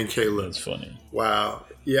man, Kayla. that's funny. Wow.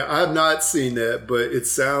 Yeah, I have not seen that, but it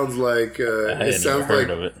sounds like I hadn't even heard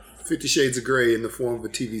of it. 50 Shades of Grey in the form of a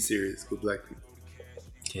TV series with black people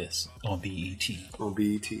Yes, on BET. on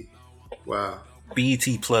BET. Wow. BET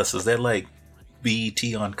Plus, is that like BET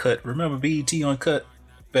Uncut? Remember BET Uncut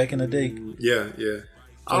back in the day? Yeah.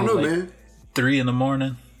 I don't know, Like man. 3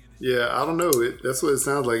 a.m. Yeah, I don't know. That's what it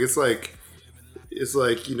sounds like. It's like there's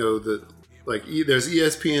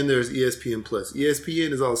ESPN, there's ESPN Plus.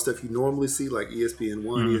 ESPN is all the stuff you normally see, like ESPN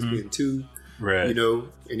 1, ESPN 2, Right. and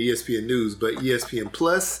ESPN News. But ESPN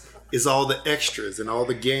Plus is all the extras and all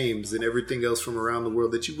the games and everything else from around the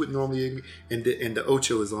world that you wouldn't normally. And the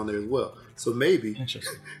Ocho is on there as well. So maybe that's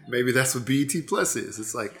what BET Plus is.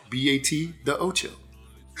 It's like BAT the Ocho.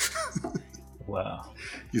 Wow.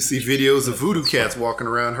 You see videos of voodoo cats walking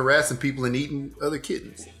around harassing people and eating other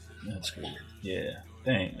kittens. That's cool. Yeah.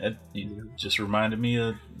 Dang. That just reminded me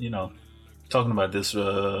of, talking about this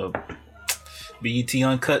BET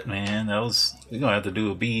Uncut, man. We're going to have to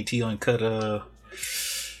do a BET Uncut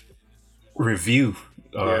review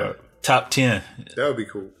top 10. That would be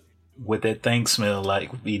cool. What that thing smell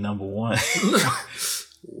like would be number 1.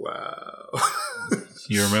 Wow.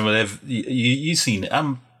 You remember that? You seen it?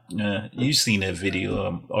 You seen that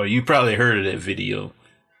video, or you probably heard of that video.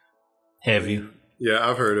 Have you? Yeah,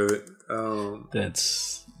 I've heard of it.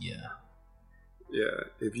 That's yeah.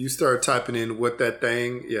 If you start typing in what that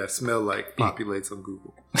thing smell like, populates on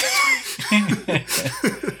Google.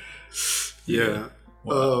 Yeah.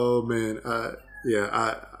 Wow. Oh man.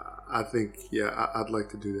 I think I'd like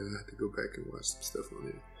to do that. I have to go back and watch some stuff on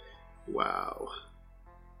it. Wow.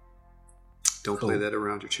 Don't play that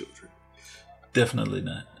around your children. Definitely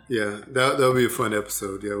not. Yeah, that'll be a fun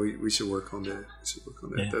episode. Yeah, we should work on that.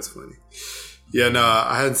 Yeah. That's funny. Yeah, no,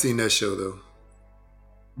 I hadn't seen that show though.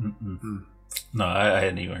 No, I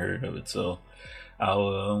hadn't even heard of it. So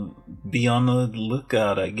I'll be on the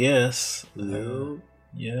lookout, I guess.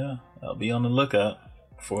 Yeah, I'll be on the lookout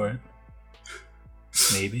for it.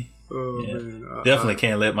 Maybe. Man. Definitely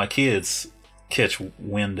can't let my kids catch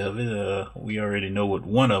wind of it. We already know what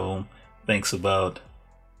one of them thinks about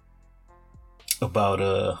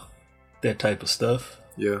that type of stuff.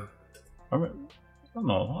 Yeah. I don't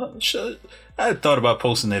know. I had thought about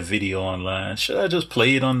posting that video online. Should I just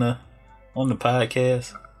play it on the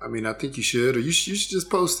podcast? I mean, I think you should, or you should just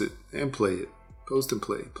post it and play it. Post and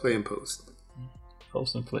play. Play and post.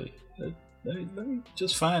 Post and play. Let me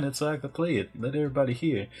just find it so I can play it. Let everybody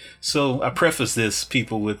hear. So I preface this,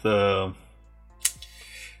 people, with I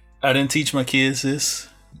didn't teach my kids this.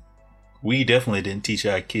 We definitely didn't teach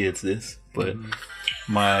our kids this, but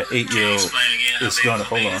my 8-year-old is gonna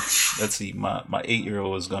hold on. Let's see. My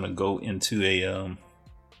 8-year-old is gonna go into a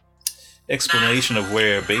explanation of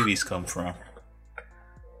where babies come from.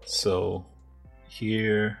 So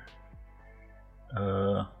here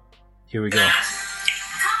we go.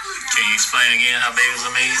 Can you explain again how babies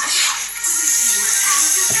are made?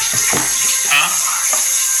 Huh?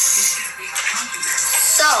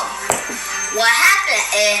 So, what happened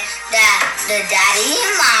is that the daddy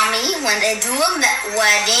and mommy, when they do a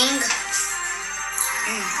wedding,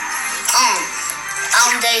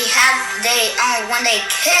 when they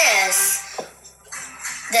kiss,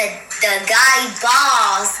 the guy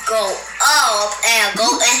balls go up and go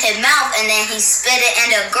in his mouth, and then he spit it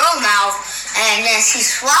in the girl mouth, and then she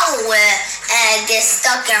swallow it and it gets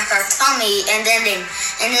stuck in her tummy, and then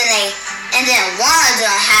one of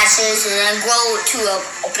them hatches and then grow to a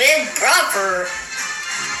big brother.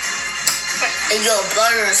 And your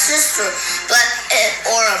brother and sister,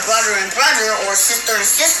 or a brother and brother, or sister and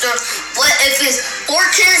sister. But if it's 4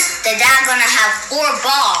 kids, then that's gonna have 4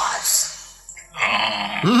 balls.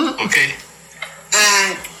 Okay.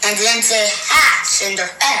 And then they hatch in their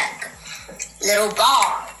egg, little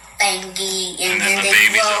ball thingy, and then the they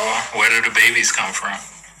babies grow. Where do the babies come from?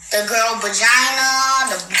 The girl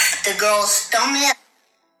vagina, the girl's stomach.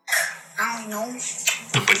 I don't know.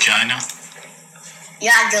 The vagina.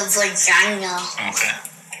 Yeah, the vagina. Okay.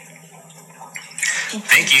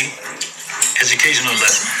 Thank you. Educational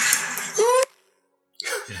lesson.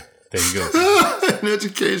 There you go. An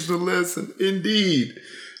educational lesson, indeed.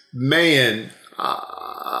 Man,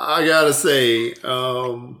 I gotta say,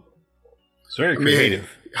 It's very creative.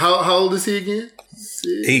 How old is he again?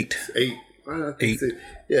 8. 8.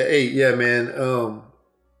 Yeah, 8. Yeah, man.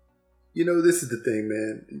 This is the thing,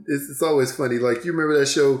 man. It's always funny. Like, you remember that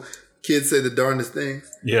show, Kids Say the Darndest Things?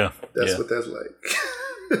 Yeah. That's what that's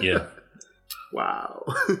like. Yeah. Wow.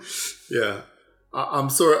 Yeah. I'm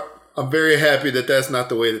very happy that that's not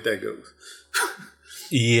the way that goes.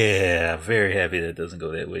 Yeah, very happy that doesn't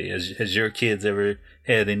go that way. Has your kids ever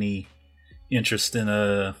had any interest in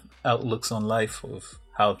outlooks on life of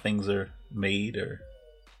how things are made, or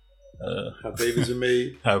how babies are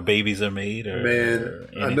made? How babies are made, or man,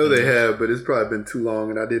 I know they have, but it's probably been too long,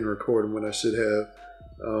 and I didn't record them when I should have.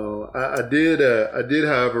 I did,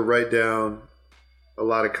 however, write down a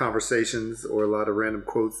lot of conversations or a lot of random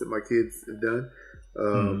quotes that my kids have done.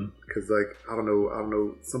 Because I don't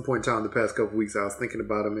know, some point in time the past couple weeks I was thinking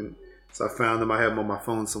about them, and so I found them. I have them on my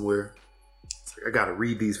phone somewhere. It's like, I gotta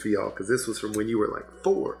read these for y'all because this was from when you were like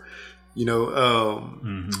 4,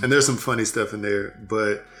 and there's some funny stuff in there,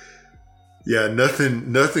 but yeah,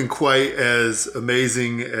 nothing quite as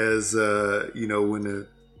amazing as when a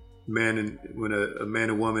man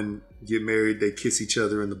and woman get married, they kiss each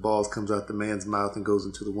other and the balls comes out the man's mouth and goes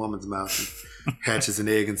into the woman's mouth and hatches an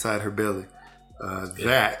egg inside her belly.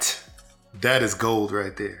 That is gold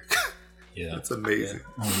right there. Yeah, that's amazing.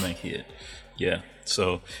 Yeah. Oh my kid. Yeah.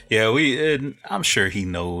 So yeah, I'm sure he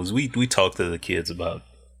knows. We talk to the kids about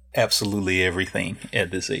absolutely everything at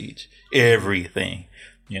this age. Everything,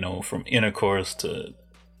 from intercourse to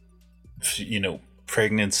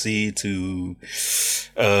pregnancy to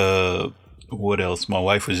what else? My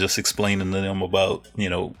wife was just explaining to them about,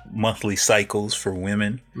 monthly cycles for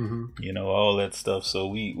women, all that stuff. So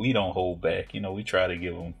we don't hold back. We try to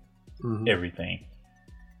give them everything.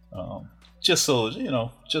 Just so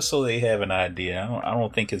they have an idea. I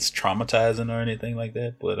don't think it's traumatizing or anything like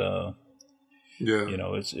that, but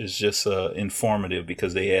it's just informative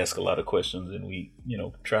because they ask a lot of questions and we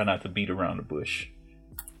try not to beat around the bush.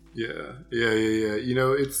 Yeah.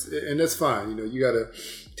 And that's fine. You got to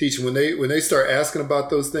teach them when they start asking about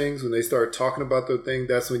those things, when they start talking about those things.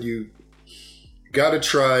 That's when you got to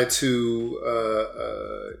try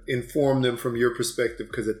to inform them from your perspective,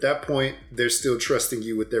 because at that point they're still trusting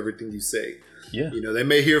you with everything you say. Yeah. They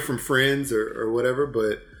may hear from friends or whatever,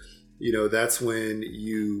 but that's when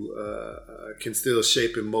you can still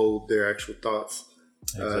shape and mold their actual thoughts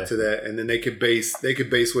to that, and then they could base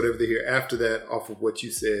whatever they hear after that off of what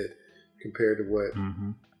you said compared to what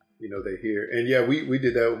they hear. And yeah, we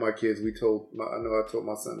did that with my kids. I told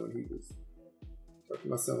my son when he was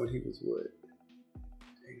what?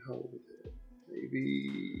 How old was that?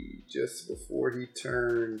 Maybe just before he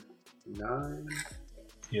turned 9.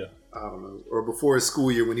 Yeah, I don't know, or before his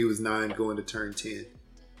school year when he was 9, going to turn 10.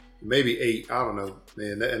 Maybe 8, I don't know,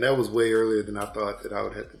 man. And that was way earlier than I thought that I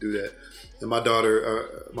would have to do that. And my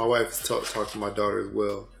daughter, my wife has talked to my daughter as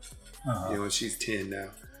well. And she's 10 now.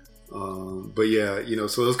 But yeah,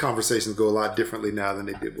 so those conversations go a lot differently now than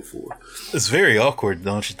they did before. It's very awkward,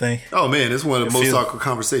 don't you think? Oh man, it's one of the most awkward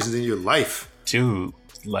conversations in your life. Dude,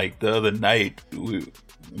 like the other night,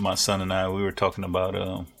 my son and I, we were talking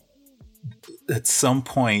about at some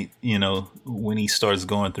point, when he starts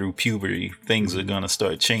going through puberty, things are going to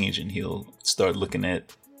start changing. He'll start looking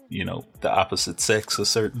at, the opposite sex a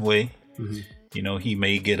certain way. He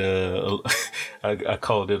may get I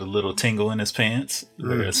called it a little tingle in his pants,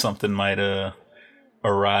 where something might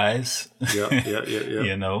arise. Yeah.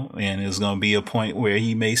 And it's going to be a point where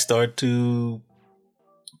he may start to,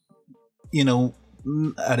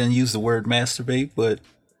 I didn't use the word masturbate, but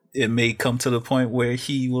it may come to the point where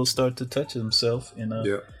he will start to touch himself in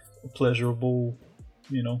a pleasurable,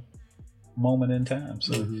 moment in time.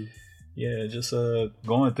 So, just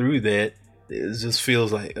going through that, it just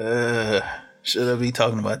feels like, should I be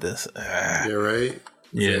talking about this? Yeah, right?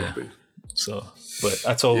 Exactly. Yeah. So, but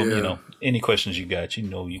I told him, any questions you got,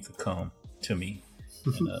 you could come to me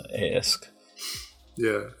and ask.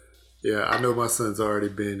 Yeah. Yeah, I know my son's already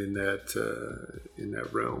been in that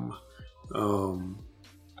realm.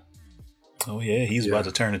 Oh yeah, he's about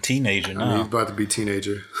to turn a teenager now. He's about to be a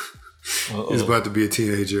teenager. He's about to be a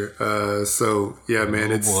teenager. So yeah,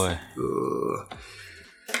 man, it's boy.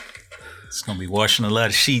 It's gonna be washing a lot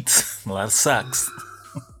of sheets, a lot of socks.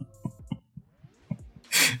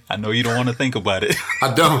 I know you don't want to think about it.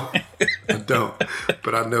 I don't,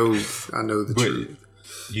 but I know the truth.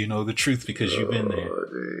 You know the truth because you've been there.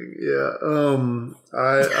 Dang. Yeah.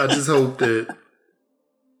 I just hope that,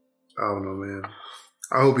 I don't know, man.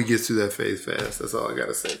 I hope he gets through that phase fast. That's all I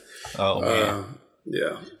gotta say. Oh man.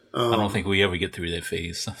 Yeah. I don't think we ever get through that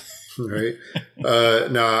phase. Right.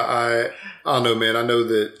 No, I don't know, man. I know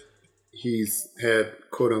that he's had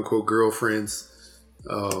quote unquote girlfriends,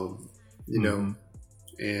 you know,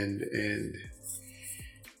 and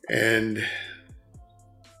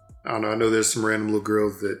I don't know. I know there's some random little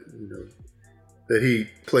girls that that he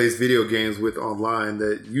plays video games with online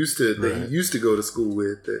that he used to go to school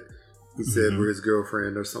with, that he said were his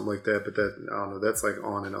girlfriend or something like that. But that, I don't know. That's like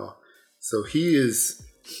on and off. So his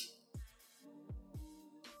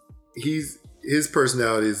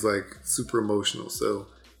personality is like super emotional. So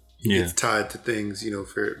he gets tied to things,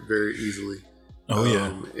 very, very easily. Oh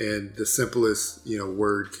yeah. And the simplest,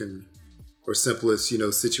 word can, or simplest,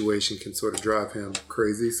 situation can sort of drive him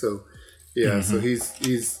crazy. So yeah, so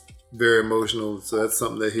he's very emotional. So that's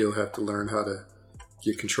something that he'll have to learn how to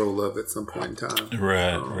get control of at some point in time.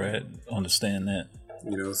 Right. Understand that.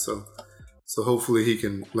 So hopefully he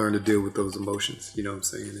can learn to deal with those emotions. You know what I'm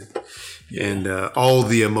saying? And all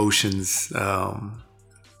the emotions.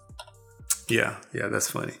 Yeah, that's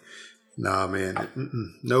funny. Nah, man.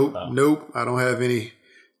 Nope. I don't have any.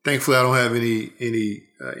 Thankfully, I don't have any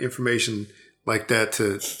information like that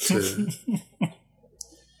to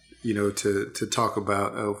to talk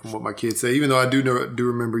about from what my kids say. Even though I do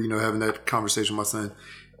remember having that conversation with my son,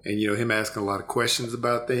 and him asking a lot of questions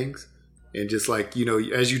about things, and just like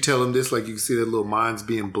as you tell him this, like you can see their little minds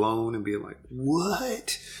being blown and being like,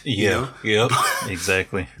 "What?" Yep,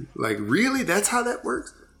 exactly. Like, really? That's how that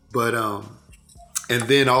works? But and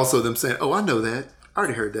then also them saying, "Oh, I know that. I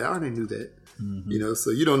already heard that. I already knew that."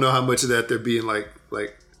 So you don't know how much of that they're being like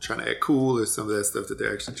trying to act cool, or some of that stuff that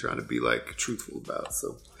they're actually trying to be like truthful about.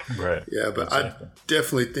 So Right. yeah, but Exactly. I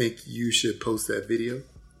definitely think you should post that video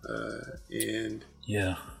and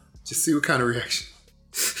Yeah. just see what kind of reaction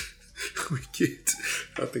we get.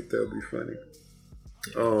 I think that would be funny.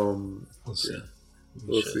 We'll see.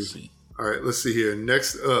 We'll shall see. All right, let's see here.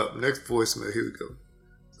 Next voicemail. Here we go.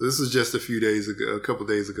 So this was just a couple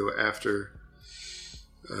days ago after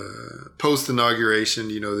post inauguration.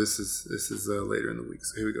 You know, this is later in the week.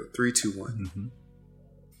 So here we go. 3, 2, 1. Mm-hmm.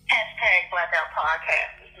 Hashtag Blackout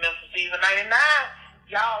Podcast. It's Memphis Season 99.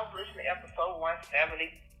 Y'all listen to episode 170.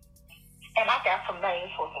 And I got some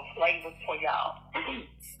names for some flavors for y'all.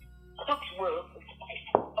 Cookie Rub.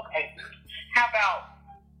 Okay. How about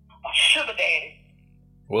a sugar daddy?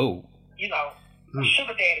 Whoa. You know, a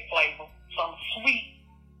sugar daddy flavor. Some sweet.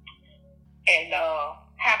 And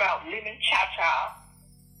how about lemon cha-cha?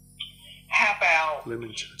 How about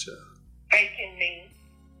Lemon cha-cha. bacon me?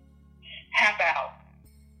 How about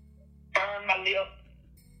burn my lip?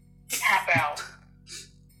 How about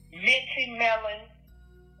minty melon?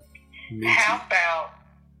 Minty. How about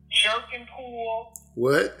jerkin pool?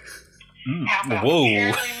 What? How about Whoa.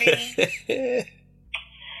 cherry me?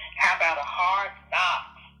 How about a hard knock?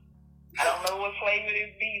 I don't know what flavor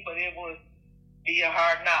it'd be, but it would be a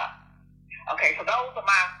hard knock. Okay, so those are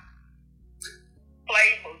my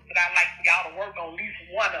flavors that I'd like for y'all to work on, at least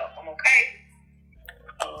one of them, okay?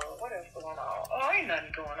 What else going on? Oh, ain't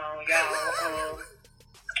nothing going on, y'all.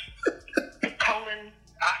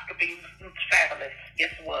 Colonoscopy was fabulous.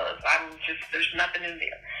 Yes, it was. There's nothing in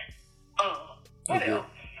there. What else?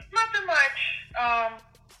 Nothing much.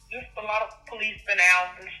 Just a lot of police been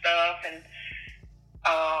out and stuff, and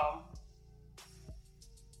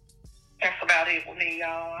that's about it with me,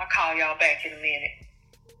 y'all. I'll call y'all back in a minute.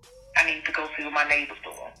 I need to go see what my neighbor's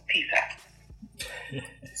doing. Peace out.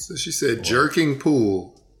 So she said jerking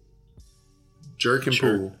pool. Jerking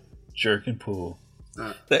pool. Jerkin pool.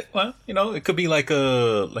 Well, you know, it could be like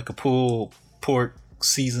a pulled pork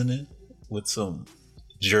seasoning with some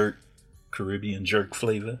Caribbean jerk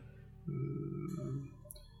flavor.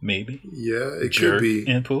 Maybe. Yeah, it Jerk could be.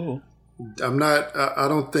 and pool. I'm not. I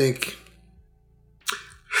don't think.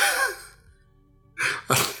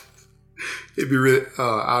 It'd be really.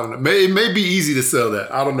 I don't know. It may be easy to sell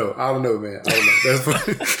that. I don't know, man. I don't know. That's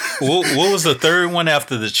funny. What was the third one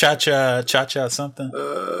after the cha-cha something?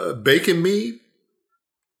 Bacon me,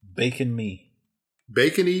 Bacon me.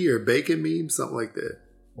 bacony or bacon meme, something like that.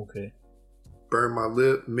 Okay. Burn my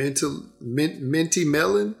lip, minty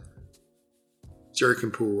melon,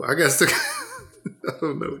 jerkin pool. I guess. I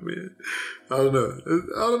don't know, man. I don't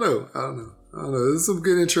know. There's some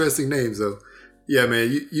good, interesting names though. Yeah,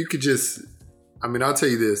 man. You could just. I mean, I'll tell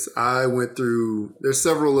you this. I went through. There's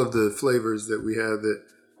several of the flavors that we have that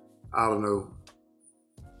I don't know.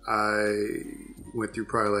 I went through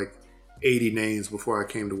probably like 80 names before I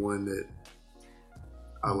came to one that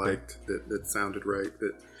I liked. That sounded right.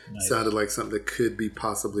 That sounded like something that could be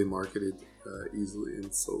possibly marketed easily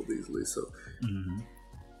and sold easily. So,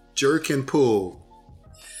 jerkin pool.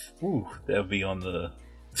 Ooh, that'll be on the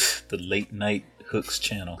late night Hooks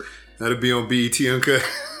channel. That'll be on BET Uncut.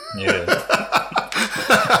 Yeah.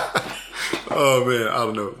 Oh man, I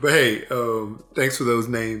don't know, but hey, thanks for those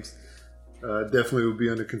names. Definitely will be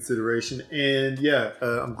under consideration, and yeah,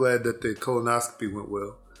 I'm glad that the colonoscopy went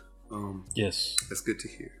well. Yes, that's good to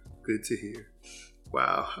hear. Good to hear.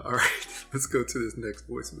 Wow. All right, let's go to this next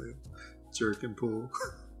voicemail. Jerkin pool.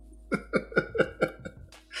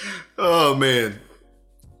 Oh man.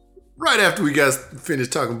 Right after we got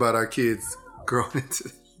finished talking about our kids growing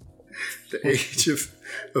into the age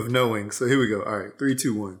of knowing. So here we go. All right, 3,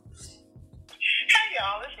 2, 1. Hey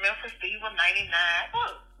y'all, it's Memphis Diva 99.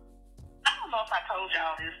 Look, I don't know if I told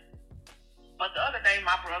y'all this, but the other day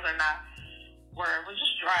my brother and I were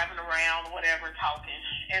just driving around, whatever, talking,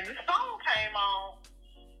 and this song came on,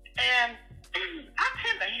 and I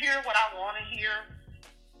tend to hear what I want to hear,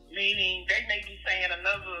 meaning they may be saying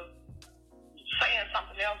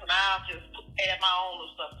something else, and I'll just add my own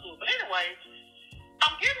little stuff to it. But anyway,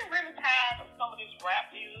 I'm getting really tired of some of this rap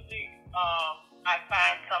music. I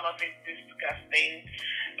find some of it disgusting.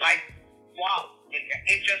 Like, wow,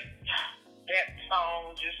 it just, that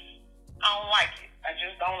song just, I don't like it. I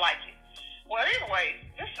just don't like it. Well, anyway,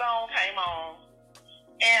 this song came on,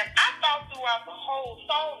 and I thought throughout the whole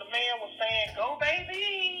song the man was saying, "Go,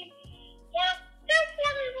 baby." Well, that's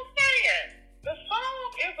what he was saying. The song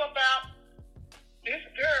is about this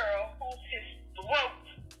girl who's his throat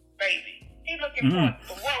baby. He's looking for a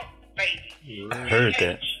throat baby. I heard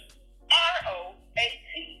that. ROAT baby.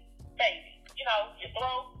 You know, your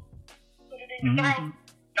throat, put it in your throat,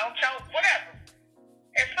 don't choke, whatever.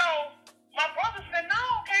 And so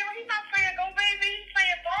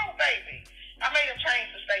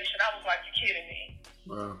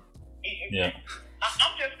Wow. Yeah.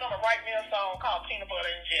 I'm just gonna write me a song called Peanut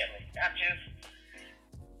Butter and Jelly. I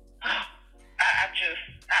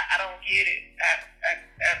don't get it.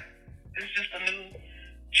 It's just a new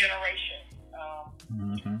generation.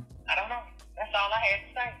 I don't know. That's all I had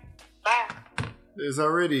to say. Bye. There's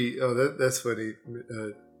already that's funny,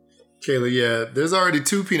 Kayla. Yeah, there's already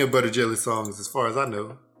 2 peanut butter jelly songs as far as I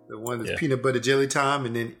know. The one is Peanut Butter Jelly Time,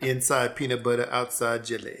 and then Inside Peanut Butter, Outside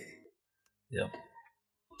Jelly. Yep.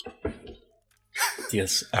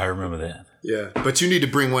 Yes, I remember that. Yeah, but you need to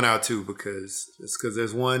bring one out too, because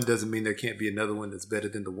there's one doesn't mean there can't be another one that's better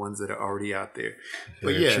than the ones that are already out there.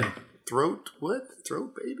 But Very yeah, true. Throat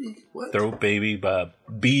Baby? What? Throat Baby by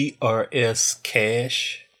BRS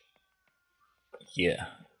Cash. Yeah.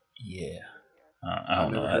 I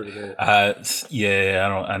don't know. Heard of that. I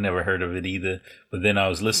never heard of it either. But then I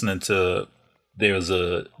was listening to, there was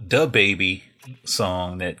a Da Baby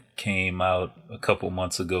song that came out a couple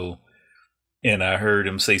months ago, and I heard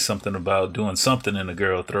him say something about doing something in a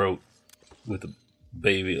girl's throat with a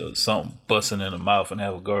baby or something, busting in the mouth and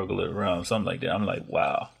have a gargle it around, something like that. I'm like,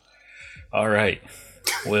 wow. All right.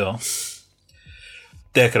 Well,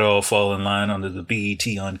 that could all fall in line under the BET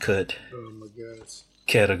Uncut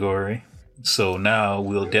category. So now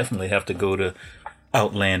we'll definitely have to go to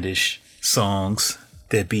outlandish songs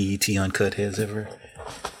that BET Uncut has ever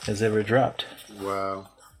dropped. Wow.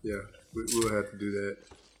 Yeah, we'll have to do that.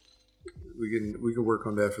 We can work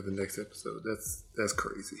on that for the next episode. That's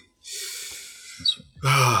crazy.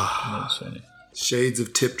 That's funny. Shades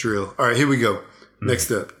of Tip Drill. All right, here we go.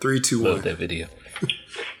 Next up, 3, 2, 1. Love that video.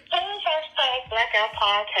 Hashtag Blackout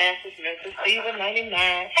Podcast is Mrs. Steven 99.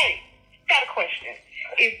 Hey, got a question.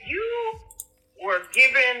 If you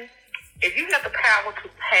had the power to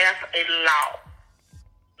pass a law,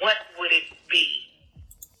 what would it be?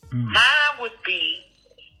 Mine would be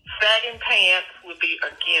sagging pants would be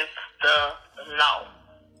against the law.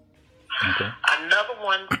 Okay. Another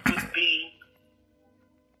one would be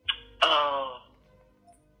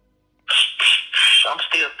I'm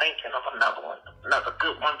still thinking of another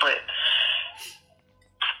good one, but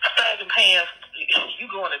sagging pants, you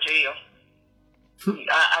going to jail.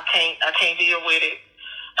 I can't deal with it.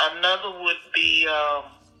 Another would be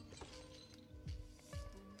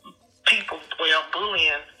people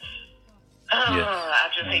bullying. I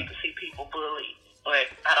just hate to see people bullied, but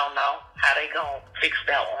I don't know how they gonna fix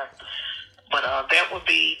that one. But that would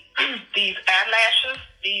be these eyelashes,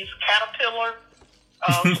 these caterpillar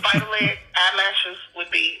spider leg eyelashes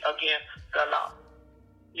would be against the law.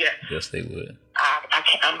 Yes. Yes, they would. I'm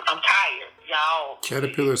tired, y'all.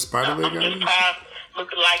 Caterpillar spider leg I'm just tired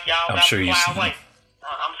looking like y'all I'm about sure to you've fly seen away. it.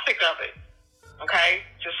 I'm sick of it. Okay?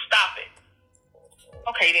 Just stop it.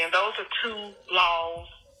 Okay, then those are 2 laws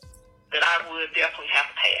that I would definitely have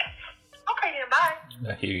to pass. Okay, then bye.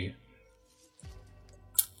 I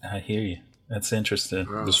hear you. That's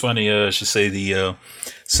interesting. Wow. It was funny. She say the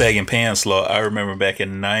sagging pants law. I remember back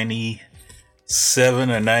in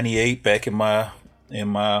 '97 or '98, back in my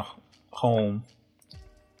home,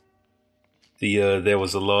 there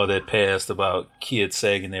was a law that passed about kids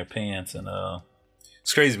sagging their pants, and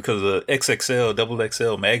it's crazy because the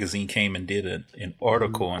XXL magazine came and did an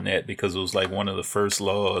article on that, because it was like one of the first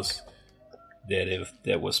laws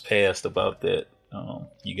that was passed about that.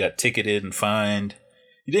 You got ticketed and fined.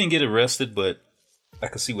 You didn't get arrested, but I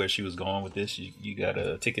could see where she was going with this. You got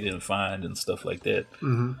a ticketed and fined and stuff like that.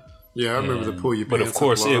 Mm-hmm. Yeah, I remember the pull your pants. But of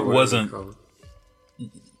course, it wasn't.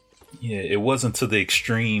 Yeah, it wasn't to the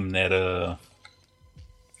extreme that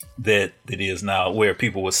it is now, where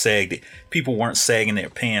people were sagged. People weren't sagging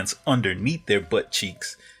their pants underneath their butt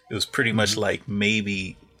cheeks. It was pretty much like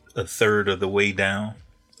maybe a third of the way down,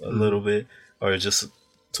 a little bit, or just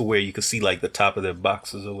to where you could see like the top of their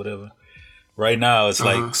boxes or whatever. Right now, it's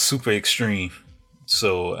like super extreme.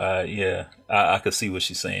 So, I could see what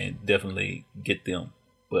she's saying. Definitely get them.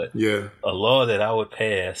 But a law that I would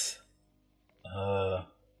pass, I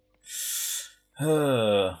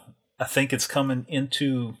think it's coming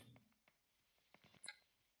into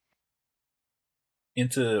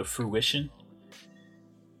fruition.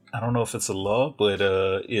 I don't know if it's a law, but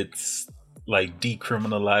it's like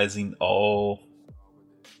decriminalizing all,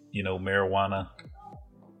 marijuana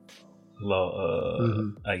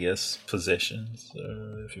law, I guess possessions,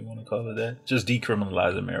 if you want to call it that. Just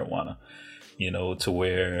decriminalizing marijuana, to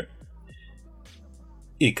where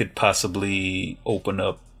it could possibly open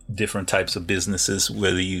up different types of businesses,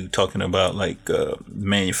 whether you talking about like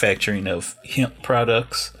manufacturing of hemp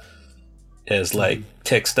products as like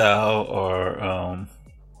textile or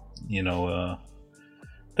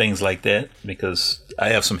things like that, because I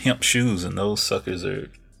have some hemp shoes and those suckers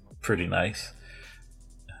are pretty nice.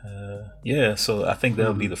 Yeah, so I think that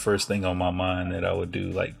would be the first thing on my mind that I would do,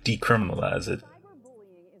 like decriminalize it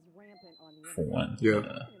for one.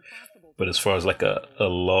 Yeah. But as far as like a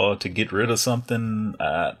law to get rid of something,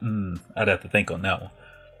 I'd have to think on that one.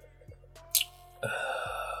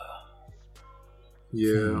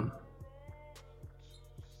 Yeah.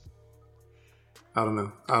 I don't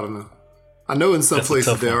know. I know in some That's a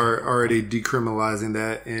places tough they one. are already decriminalizing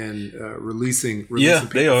that and releasing Yeah,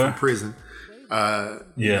 people they are. from prison. You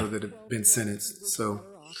Yeah. know, that have been sentenced. So,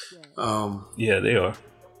 Yeah, they are.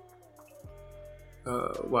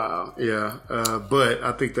 wow, yeah. But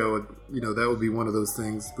I think that would be one of those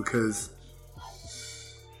things because,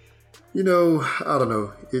 I don't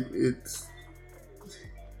know.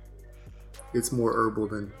 It's more herbal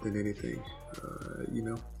than anything.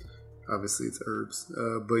 Obviously it's herbs,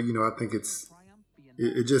 but I think it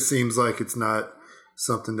just seems like it's not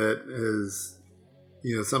something that is,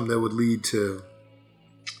 something that would lead to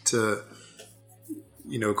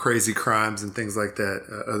crazy crimes and things like that.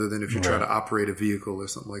 Other than if you're trying to operate a vehicle or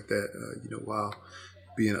something like that, while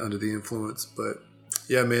being under the influence. But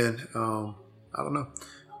yeah, man, I don't know.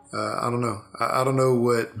 I don't know. I don't know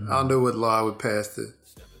what law I would pass to.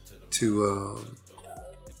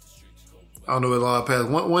 I don't know what law I pass.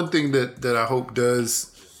 One thing that I hope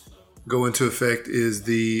does go into effect is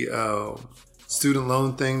the student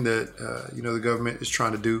loan thing that the government is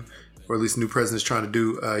trying to do, or at least the new president is trying to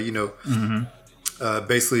do.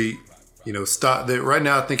 Basically, stop that. Right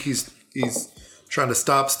now, I think he's trying to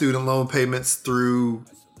stop student loan payments through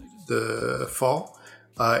the fall,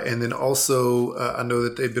 and then also I know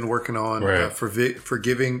that they've been working on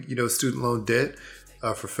forgiving student loan debt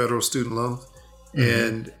for federal student loans.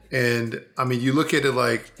 And I mean, you look at it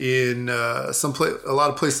like in a lot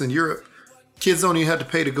of places in Europe, kids don't even have to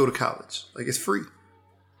pay to go to college. Like it's free,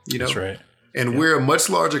 That's right. And we're a much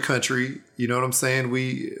larger country. You know what I'm saying?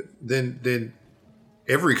 Than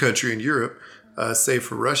every country in Europe, save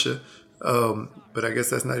for Russia. But I guess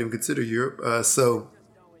that's not even considered Europe. So,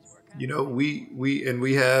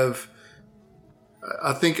 we have.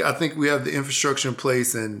 I think we have the infrastructure in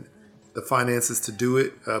place and the finances to do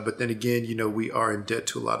it, but then again, we are in debt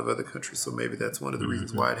to a lot of other countries, so maybe that's one of the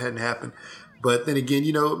reasons why it hadn't happened. But then again,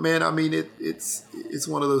 man, I mean, it's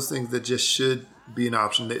one of those things that just should be an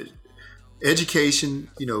option. That education,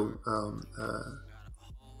 what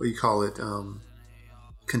do you call it?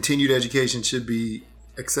 Continued education should be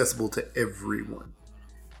accessible to everyone.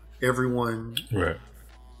 Everyone, Right.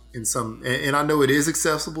 And I know it is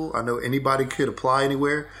accessible. I know anybody could apply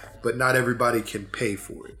anywhere, but not everybody can pay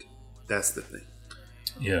for it. That's the thing.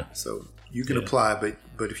 Yeah. So you can apply,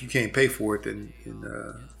 but if you can't pay for it, then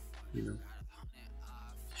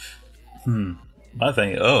My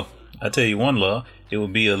thing. I tell you one law. It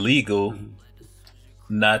would be illegal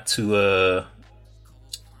not to.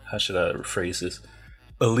 How should I rephrase this?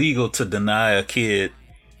 Illegal to deny a kid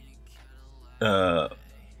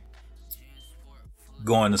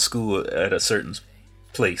going to school at a certain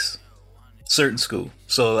place, certain school.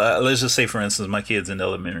 So let's just say, for instance, my kid's in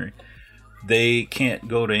elementary. They can't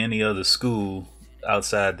go to any other school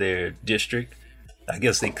outside their district. I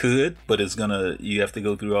guess they could, but you have to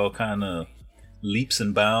go through all kind of leaps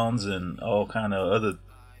and bounds and all kind of other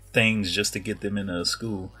things just to get them into a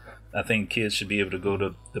school. I think kids should be able to go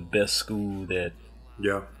to the best school that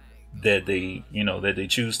they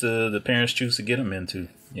choose the parents choose to get them into,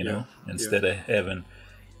 instead of having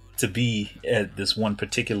to be at this one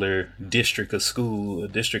particular district of school, a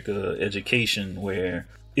district of education where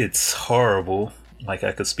it's horrible. Like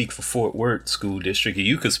I could speak for Fort Worth School District.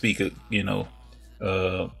 You could speak,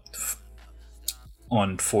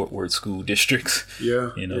 on Fort Worth School Districts.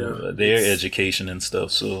 Their education and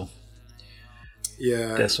stuff. So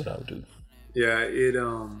that's what I would do. Yeah,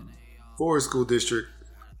 Fort Worth School District.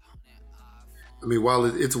 I mean, while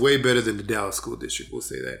it's way better than the Dallas School District, we'll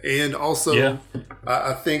say that. And also,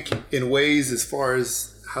 I think in ways as far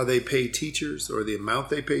as how they pay teachers or the amount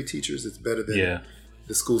they pay teachers, it's better than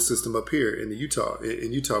the school system up here in Utah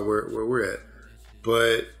where we're at.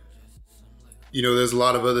 But there's a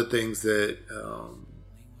lot of other things that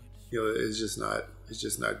it's just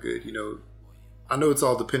not good. I know it's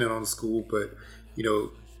all dependent on the school, but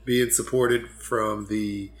being supported from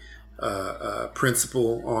the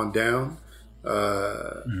principal on down,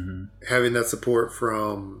 having that support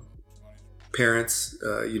from parents,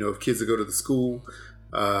 if kids that go to the school,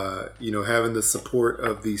 having the support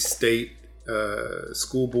of the state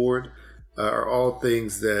school board are all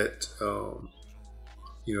things that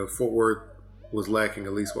Fort Worth was lacking,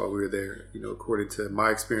 at least while we were there, according to my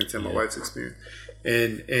experience and my wife's experience.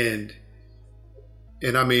 And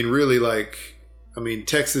I mean, really,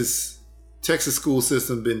 Texas Texas school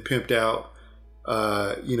system been pimped out,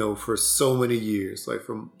 for so many years, like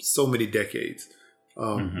from so many decades.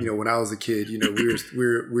 When I was a kid, we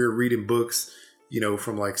were reading books,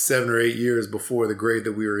 from like 7 or 8 years before the grade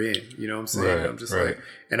that we were in. You know what I'm saying? Right, I'm just right. like,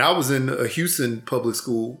 and I was in a Houston public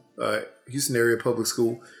school, Houston area public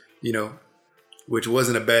school, which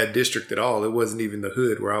wasn't a bad district at all. It wasn't even the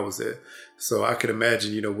hood where I was at. So I could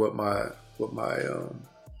imagine, what my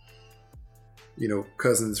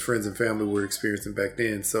cousins, friends, and family were experiencing back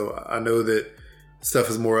then. So I know that stuff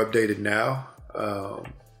is more updated now.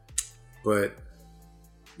 But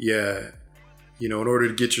yeah, in order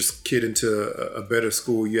to get your kid into a better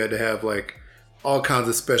school, you had to have like all kinds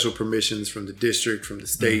of special permissions from the district, from the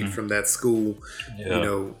state, from that school.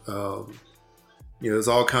 Yeah. There's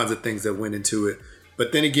all kinds of things that went into it.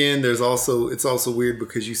 But then again, it's also weird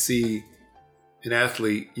because you see an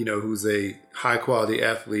athlete, who's a high quality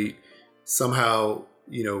athlete somehow,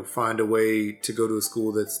 find a way to go to a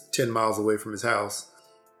school that's 10 miles away from his house,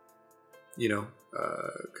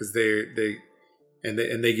 because they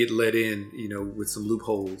get let in, with some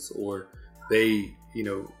loopholes, or they,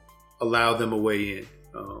 allow them a way in,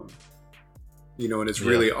 and it's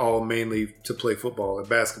really all mainly to play football or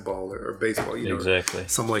basketball or baseball, exactly,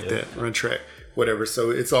 something like that, run track, whatever. So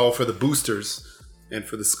it's all for the boosters and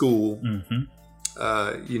for the school,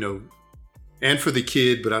 and for the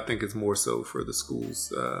kid, but I think it's more so for the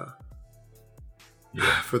schools,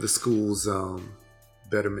 for the school's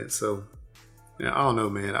betterment. So I don't know,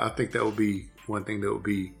 man. I think that would be one thing that would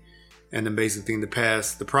be an amazing thing to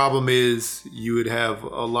pass. The problem is you would have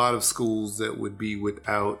a lot of schools that would be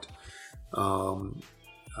without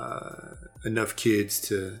enough kids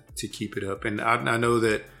to keep it up. And I know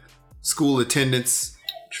that school attendance,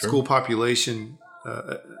 school population,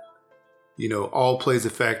 all plays a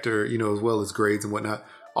factor, as well as grades and whatnot.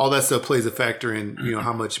 All that stuff plays a factor in,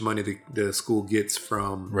 how much money the school gets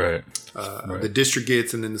from the district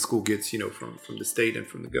gets, and then the school gets, from the state and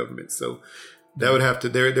from the government. So that would have to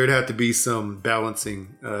there'd have to be some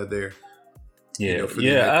balancing there.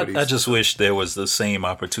 Yeah, I just wish there was the same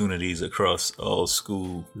opportunities across all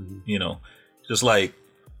school. Just like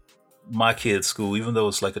my kid's school, even though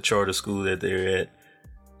it's like a charter school that they're at,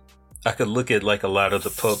 I could look at like a lot of the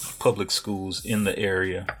public schools in the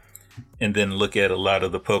area, and then look at a lot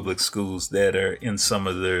of the public schools that are in some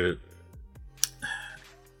of the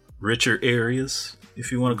richer areas,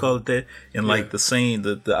 if you want to call it that, and like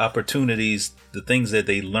the opportunities, the things that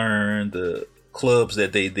they learn, the clubs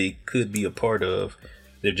that they could be a part of,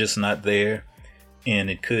 they're just not there. And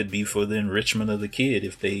it could be for the enrichment of the kid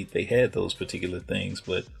if they had those particular things.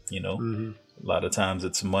 But, a lot of times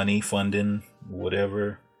it's money, funding,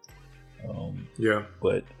 whatever.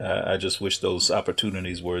 But I just wish those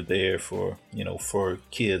opportunities were there for, for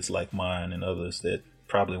kids like mine and others that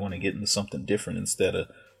probably want to get into something different instead of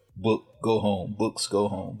books go home, books go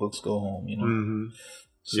home,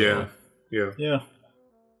 So,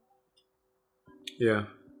 Yeah.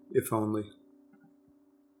 If only.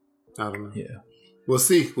 I don't know. Yeah. We'll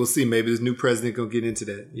see. Maybe this new president gonna get into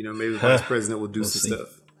that. Maybe the vice president will do some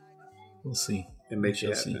stuff. We'll see. And make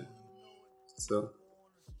it happen. So,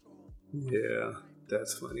 yeah,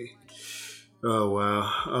 that's funny. Oh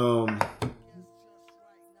wow.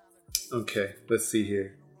 Okay, let's see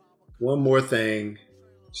here. One more thing.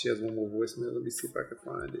 She has one more voicemail. Let me see if I can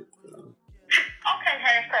find it. Okay,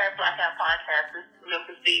 hashtag Blackout Podcast. This is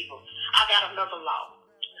Memphis Diva. I got another law.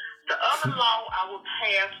 The other law I would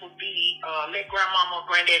pass would be let grandmama or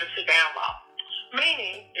granddaddy sit down law.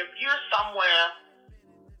 Meaning, if you're somewhere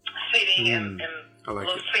sitting and a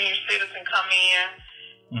little senior citizen come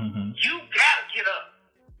in, you gotta get up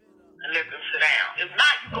and let them sit down. If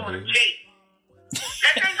not, you're going to jail.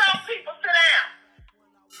 Let these old people sit down.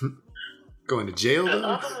 Going to jail? The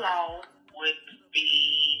other law would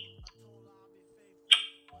be,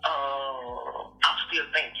 I'm still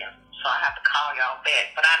thinking, so I have to call y'all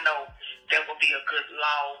back. But I know that would be a good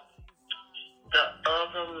law. The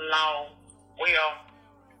other law, well,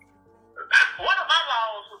 one of my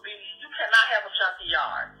laws would be you cannot have a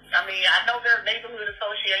junkyard. I mean, I know there are neighborhood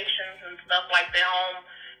associations and stuff like that, home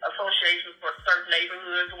associations for certain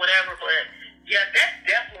neighborhoods or whatever, but yeah, that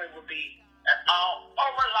definitely would be an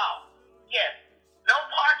all-over law. Yes, no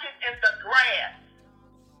parking in the grass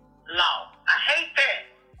law. I hate that.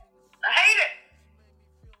 I hate it.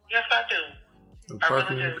 Yes, I do. I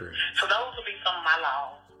really do. So those would be some of my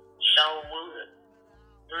laws. Sure would.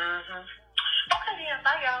 Okay, then,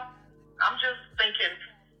 bye, y'all. I'm just thinking,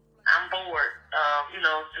 I'm bored.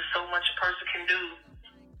 There's so much a person can do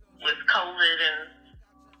with COVID and,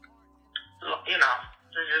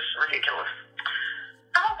 it's just ridiculous.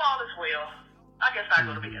 I hope all is well. I guess I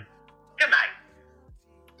go to bed. Good night.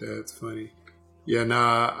 That's funny. Yeah,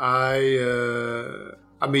 nah,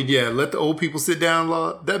 I mean, yeah, let the old people sit down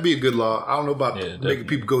law. That'd be a good law. I don't know about making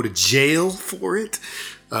people go to jail for it.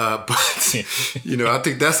 But, you know, I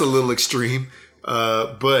think that's a little extreme.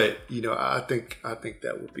 But, you know, I think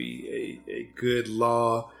that would be a good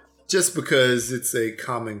law just because it's a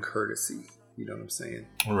common courtesy. You know what I'm saying?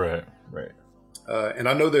 Right. And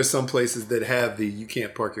I know there's some places that have the you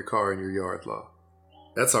can't park your car in your yard law.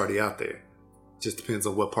 That's already out there. Just depends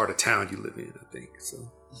on what part of town you live in, I think.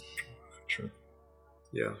 So, True.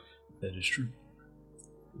 Yeah. That is true.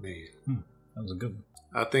 Man. That was a good one.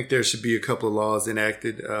 I think there should be a couple of laws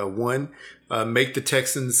enacted. One, make the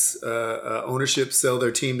Texans ownership sell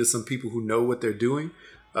their team to some people who know what they're doing.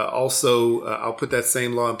 Also, I'll put that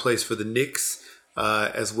same law in place for the Knicks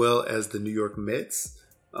as well as the New York Mets.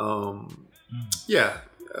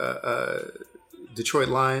 Detroit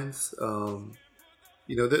Lions.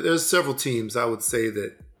 You know, there's several teams I would say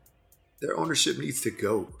that their ownership needs to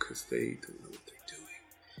go because they don't know what they're doing.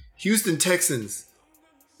 Houston Texans,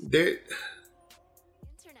 they're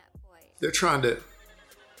trying to.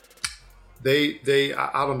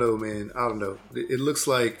 I don't know, man. I don't know. It looks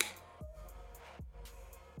like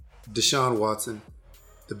Deshaun Watson,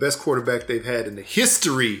 the best quarterback they've had in the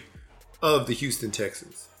history of the Houston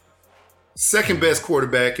Texans. Second best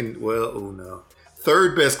quarterback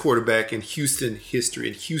third best quarterback in Houston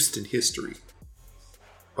history,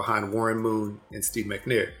 behind Warren Moon and Steve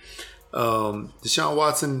McNair. Deshaun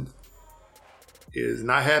Watson is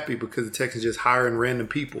not happy because the Texans just hiring random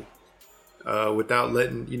people without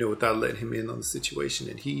letting him in on the situation,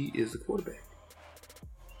 and he is the quarterback.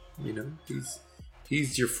 You know,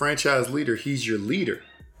 he's your franchise leader. He's your leader.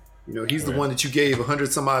 You know, he's the one that you gave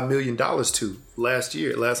 $100 some odd million to last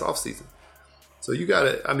offseason. So you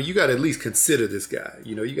gotta at least consider this guy.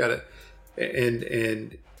 You know, you gotta,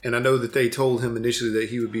 and I know that they told him initially that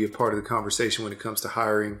he would be a part of the conversation when it comes to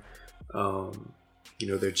hiring,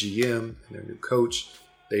 their GM and their new coach.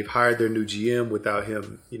 They've hired their new GM without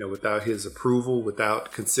him, without his approval,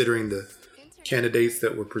 without considering the candidates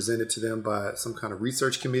that were presented to them by some kind of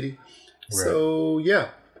research committee. Right. So yeah.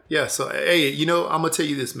 So hey, I'm gonna tell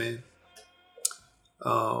you this, man.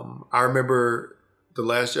 I remember the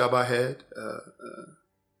last job I had.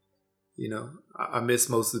 I miss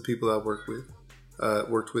most of the people I worked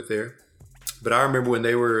with there. But I remember when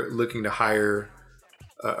they were looking to hire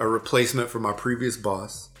a replacement for my previous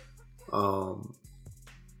boss.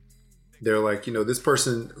 They're like, this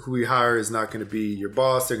person who we hire is not going to be your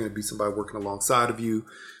boss. They're going to be somebody working alongside of you,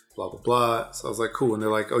 blah, blah, blah. So I was like, cool. And they're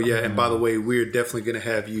like, oh, yeah. And by the way, we're definitely going to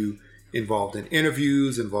have you involved in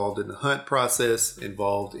interviews, involved in the hunt process,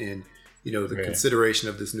 involved in, the consideration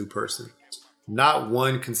of this new person. Not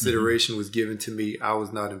one consideration was given to me. I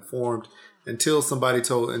was not informed until somebody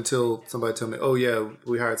told me, oh, yeah,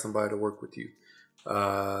 we hired somebody to work with you.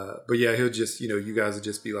 But yeah, he'll just, you guys will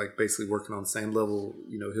just be like basically working on the same level.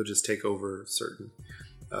 He'll just take over certain,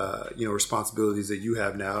 responsibilities that you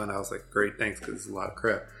have now. And I was like, great, thanks, because it's a lot of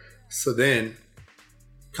crap. So then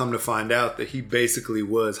come to find out that he basically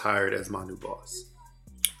was hired as my new boss.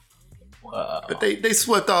 Wow. But they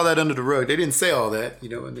swept all that under the rug. They didn't say all that,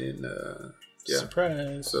 and then, yeah.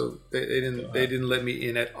 Surprise. So they didn't let me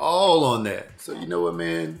in at all on that. So you know what,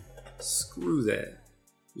 man? Screw that.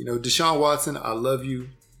 Deshaun Watson, I love you.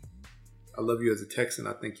 I love you as a Texan.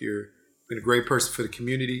 I think you've been a great person for the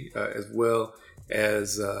community as well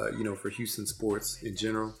as, for Houston sports in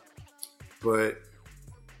general. But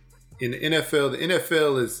in the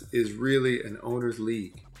NFL is really an owner's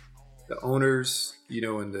league. The owners,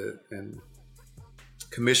 and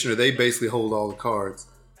commissioner, they basically hold all the cards.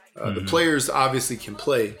 The players obviously can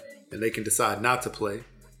play and they can decide not to play.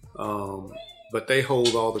 But they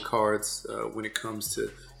hold all the cards when it comes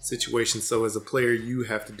to situations. So as a player, you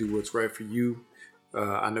have to do what's right for you.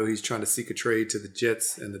 I know he's trying to seek a trade to the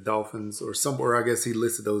Jets and the Dolphins or somewhere. I guess he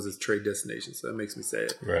listed those as trade destinations. So that makes me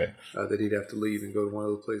sad that he'd have to leave and go to one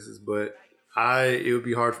of those places. But it would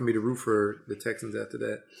be hard for me to root for the Texans after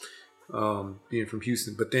that, being from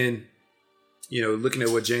Houston. But then, looking at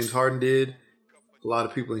what James Harden did, a lot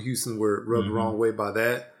of people in Houston were rubbed the wrong way by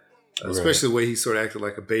that. Especially the way he sort of acted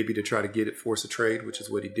like a baby to try to force a trade, which is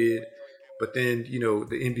what he did. But then, the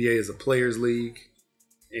NBA is a players' league,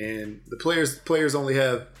 and the players only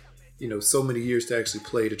have, so many years to actually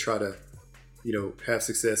play to try to, have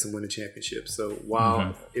success and win a championship. So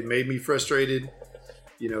while it made me frustrated,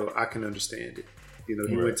 I can understand it. He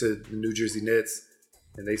went to the New Jersey Nets,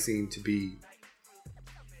 and they seem to be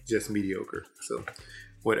just mediocre. So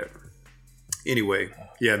whatever. Anyway,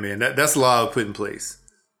 yeah, man, that's the law I'll put in place.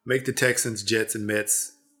 Make the Texans, Jets, and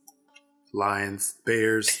Mets Lions,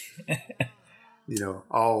 Bears.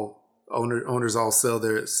 All owners all sell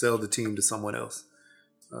the team to someone else,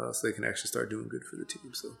 so they can actually start doing good for the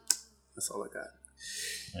team. So that's all I got.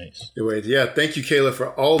 Nice. Anyway, yeah, thank you, Kayla,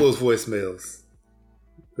 for all those voicemails.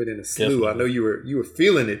 Put in a slew. Definitely. I know you were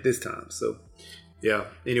feeling it this time. So yeah.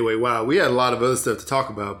 Anyway, wow, we had a lot of other stuff to talk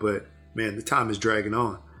about, but man, the time is dragging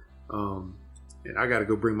on. And I got to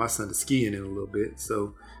go bring my son to skiing in a little bit.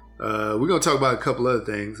 So we're gonna talk about a couple other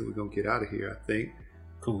things, and we're gonna get out of here, I think.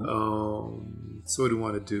 Cool. So what do you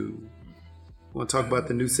want to do? Want to talk about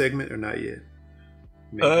the new segment or not yet?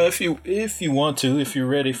 If you want to, if you're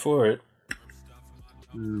ready for it.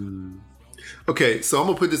 Okay, so I'm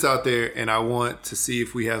gonna put this out there, and I want to see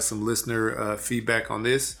if we have some listener feedback on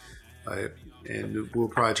this, and we'll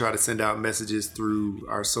probably try to send out messages through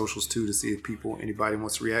our socials too to see if anybody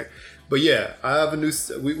wants to react. But yeah, I have a new.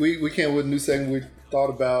 We came with a new segment we thought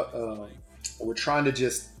about. We're trying to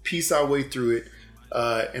just piece our way through it,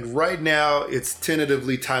 and right now it's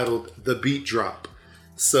tentatively titled "The Beat Drop."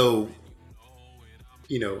 So,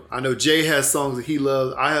 I know Jay has songs that he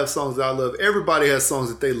loves. I have songs that I love. Everybody has songs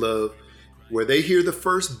that they love, where they hear the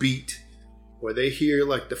first beat, or they hear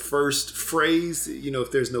like the first phrase,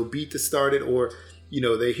 if there's no beat to start it, or,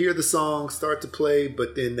 they hear the song start to play,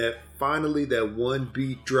 but then that one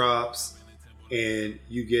beat drops and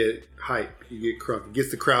you get hype, you get crunk, it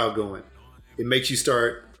gets the crowd going. It makes you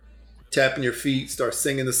start tapping your feet, start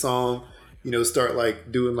singing the song, start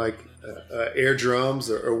like doing like air drums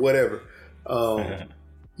or whatever. So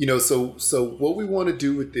what we want to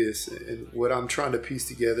do with this, and what I'm trying to piece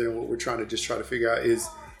together, and what we're trying to figure out is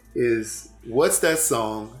what's that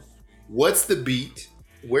song, what's the beat,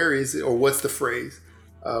 where is it, or what's the phrase,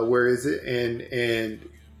 where is it, and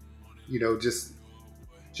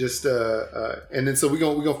and then so we're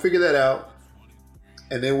gonna figure that out,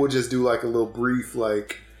 and then we'll just do like a little brief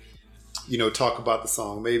talk about the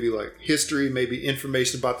song, maybe like history, maybe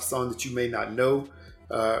information about the song that you may not know.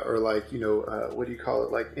 Or like, what do you call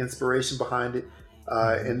it? Like inspiration behind it.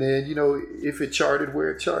 And then, if it charted,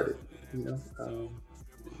 where it charted,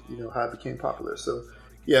 how it became popular. So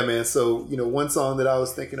yeah, man. So, one song that I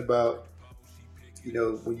was thinking about,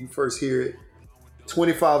 when you first hear it,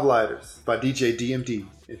 25 Lighters by DJ DMD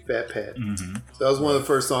and Fat Pat. Mm-hmm. So that was one of the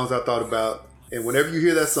first songs I thought about. And whenever you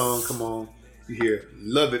hear that song, come on, you hear,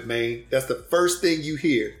 love it, man. That's the first thing you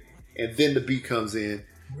hear. And then the beat comes in.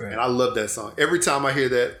 Right. And I love that song. Every time I hear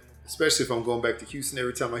that, especially if I'm going back to Houston,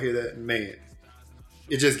 every time I hear that, man,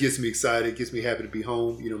 it just gets me excited. It gets me happy to be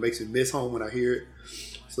home. Makes me miss home when I hear it.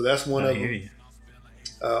 So that's one of them.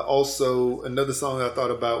 Also, another song that I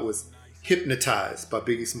thought about was Hypnotized by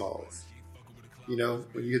Biggie Smalls. When you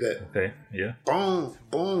hear that. Okay, yeah. Boom,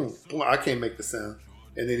 boom, boom. I can't make the sound.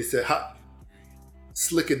 And then he said, hot,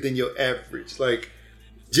 slicker than your average. Like,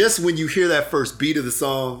 just when you hear that first beat of the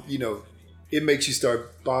song, it makes you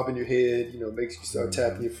start bobbing your head, makes you start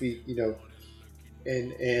tapping your feet,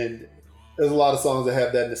 and there's a lot of songs that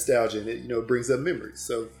have that nostalgia and it brings up memories.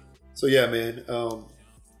 So yeah, man.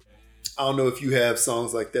 I don't know if you have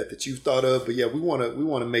songs like that you've thought of, but yeah, we want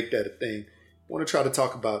to make that a thing. We want to try to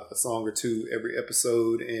talk about a song or two every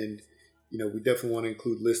episode, and we definitely want to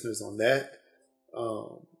include listeners on that.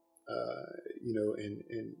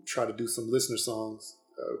 And try to do some listener songs,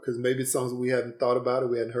 because maybe it's songs that we haven't thought about or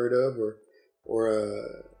we hadn't heard of, or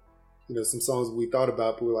some songs we thought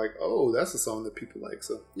about, but we're like, oh, that's a song that people like.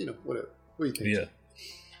 So, whatever. What do you think?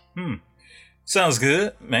 Yeah. Sounds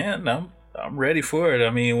good, man. I'm ready for it. I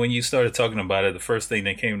mean, when you started talking about it, the first thing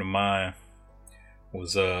that came to mind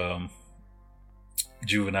was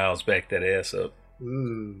Juvenile's Back That Ass Up.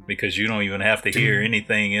 Because you don't even have to hear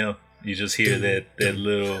anything else. You just hear that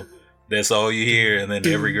little, that's all you hear, and then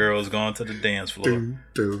every girl's gone to the dance floor.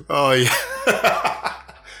 Oh, yeah.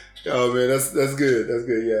 Oh man, that's good. That's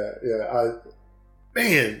good. Yeah.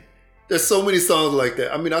 Man, there's so many songs like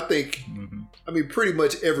that. I mean, I think, pretty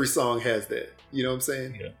much every song has that. You know what I'm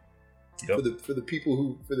saying? Yeah. Yep. For the people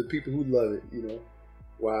who love it.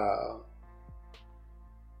 Wow,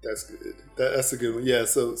 that's good. That's a good one. Yeah.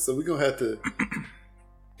 So we're gonna have to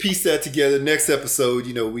piece that together. Next episode,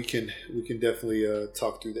 we can definitely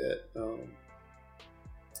talk through that.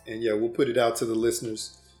 And yeah, we'll put it out to the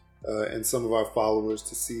listeners. And some of our followers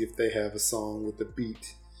to see if they have a song with the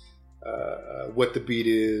beat, what the beat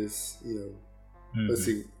is, Let's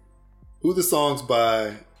see who the song's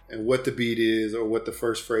by and what the beat is, or what the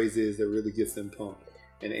first phrase is that really gets them pumped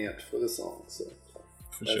and amped for the song. So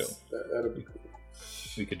for sure, that'll be cool.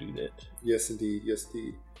 We could do that. Yes, indeed.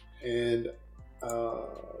 And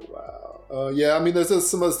wow, yeah. I mean, there's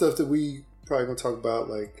some other stuff that we probably gonna talk about,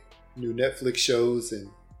 like new Netflix shows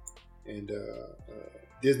and and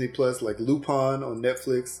Disney Plus, like Lupin on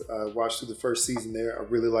Netflix. I watched through the first season there. I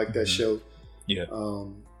really like that show. Yeah.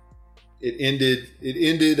 It ended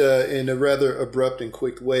in a rather abrupt and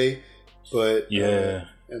quick way, but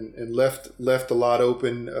and left a lot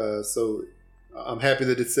open. So I'm happy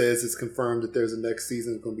that it says it's confirmed that there's a next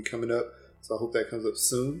season going to be coming up. So I hope that comes up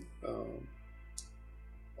soon.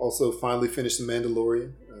 Also, finally finished The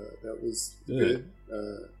Mandalorian. That was good.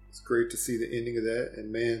 It's great to see the ending of that.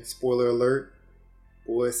 And man, spoiler alert,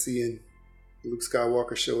 boy, seeing Luke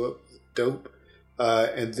Skywalker show up, dope.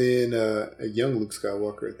 And then a young Luke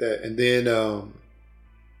Skywalker at that. And then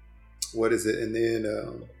what is it? And then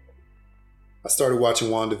I started watching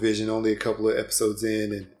WandaVision, only a couple of episodes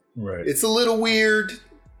in, and it's a little weird.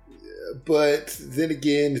 But then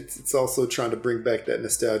again, it's also trying to bring back that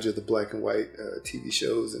nostalgia of the black and white TV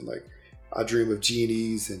shows, and like I Dream of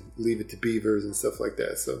Genies and Leave It to Beavers and stuff like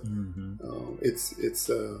that. So it's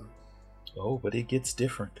but it gets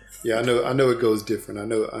different. Yeah, I know it goes different. I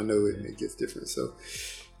know it gets different. So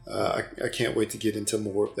I can't wait to get into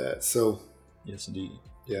more of that. So yes, indeed.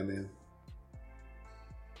 Yeah, man.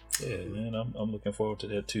 Yeah, man. I'm looking forward to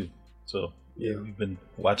that too. So yeah, we've been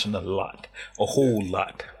watching a whole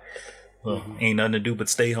lot. Ain't nothing to do but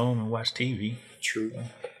stay home and watch TV. True.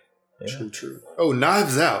 True. Oh,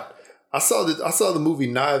 Knives Out. I saw the movie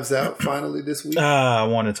Knives Out finally this week. I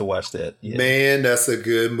wanted to watch that. Yeah. Man, that's a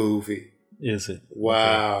good movie. Is it?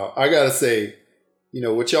 Wow. Okay. I gotta say,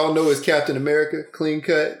 what y'all know is Captain America, clean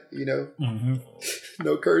cut, no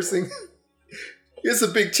cursing. It's a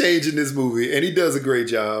big change in this movie, and he does a great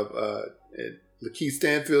job. And Lakeith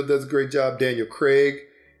Stanfield does a great job. Daniel Craig.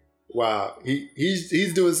 Wow,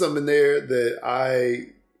 he's doing something there that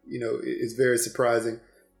is very surprising.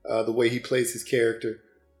 The way he plays his character.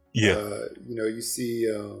 Yeah. You see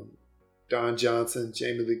Don Johnson,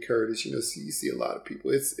 Jamie Lee Curtis. You see a lot of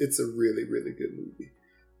people. It's a really, really good movie.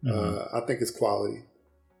 I think it's quality,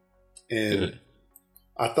 and good.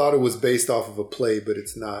 I thought it was based off of a play, but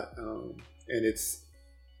it's not. It's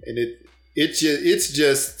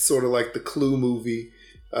just sort of like the Clue movie.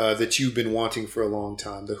 That you've been wanting for a long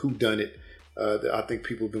time, the whodunit that I think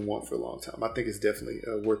people have been wanting for a long time. I think it's definitely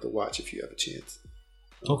worth a watch if you have a chance.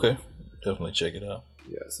 Okay, definitely check it out.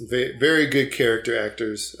 Yeah, some very, very good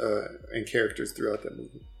actors and characters throughout that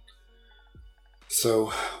movie.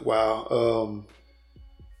 So, wow.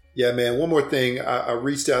 Yeah, man, one more thing. I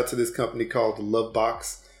reached out to this company called The Love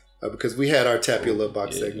Box because we had our Tap Your Love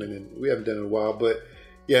Box segment, and we haven't done it in a while, but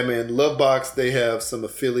yeah, man, Lovebox, they have some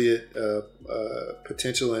affiliate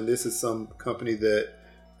potential, and this is some company that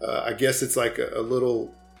I guess it's like a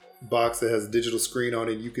little box that has a digital screen on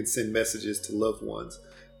it. You can send messages to loved ones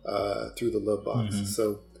through the Lovebox.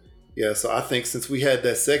 So, yeah, so I think since we had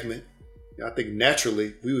that segment, I think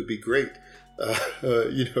naturally we would be great.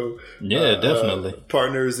 Definitely.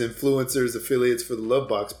 Partners, influencers, affiliates for the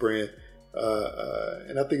Lovebox brand,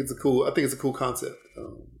 and I think it's a cool concept.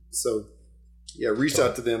 So. Yeah, reach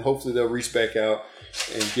out to them. Hopefully they'll reach back out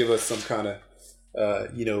and give us some kind of,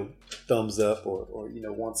 thumbs up or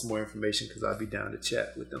want some more information, because I'd be down to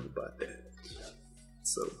chat with them about that.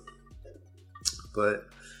 So, but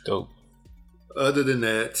dope. Other than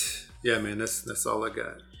that, yeah, man, that's all I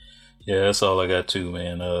got. Yeah, that's all I got too,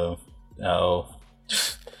 man.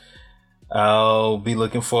 I'll be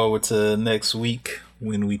looking forward to next week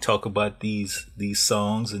when we talk about these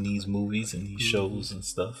songs and these movies and these shows and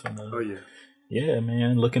stuff. And, yeah,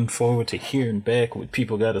 man, looking forward to hearing back what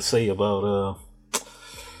people got to say about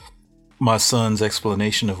my son's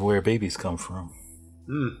explanation of where babies come from.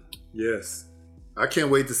 Yes. I can't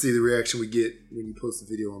wait to see the reaction we get when you post the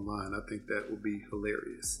video online. I think that will be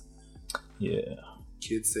hilarious. Yeah.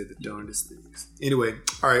 Kids say the darndest things. Anyway,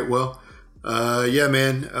 all right, well, yeah,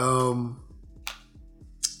 man.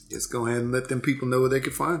 Let's go ahead and let them people know where they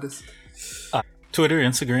can find us. Twitter,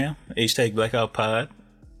 Instagram, #BlackoutPod.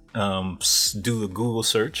 Do a Google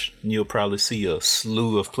search and you'll probably see a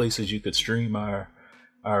slew of places you could stream our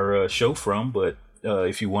show from. But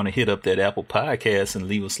if you want to hit up that Apple Podcast and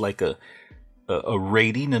leave us like a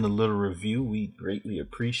rating and a little review, we greatly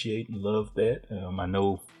appreciate and love that. I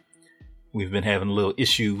know we've been having a little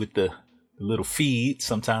issue with the little feed.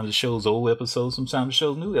 Sometimes it shows old episodes, sometimes it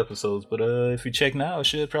shows new episodes. But if you check now, it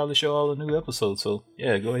should probably show all the new episodes. So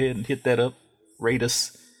yeah, go ahead and hit that up, rate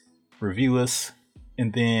us, review us.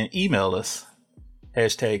 And then email us,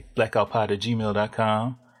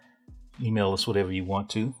 #blackoutpod@gmail.com. Email us whatever you want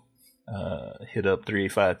to. Hit up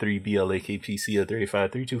 3853-BLAKPC or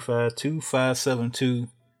 385325-2572,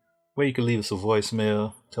 where you can leave us a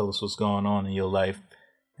voicemail, tell us what's going on in your life.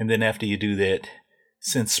 And then after you do that,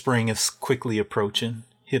 since spring is quickly approaching,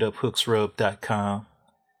 hit up hooksrub.com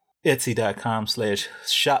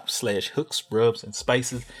Etsy.com/shop/hooks, rubs, and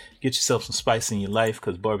spices. Get yourself some spice in your life,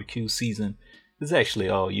 because barbecue season is actually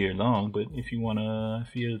all year long. But if you're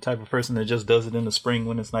the type of person that just does it in the spring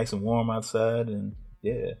when it's nice and warm outside, and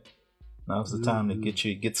yeah, now's the time to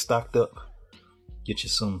get stocked up. Get you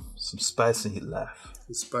some spice in your life.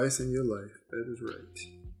 The spice in your life. That is right.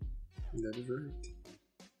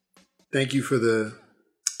 Thank you for the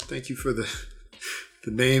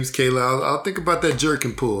names, Kayla. I'll think about that jerk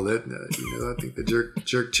and pull. That I think the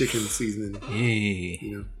jerk chicken seasoning.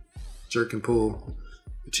 Yeah. Jerk and pull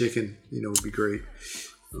the chicken. Would be great.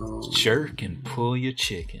 Jerk and pull your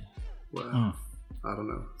chicken. Wow. I don't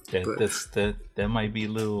know. That might be a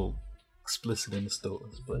little explicit in the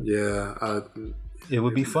stores, but yeah, it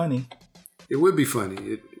would be funny. It would be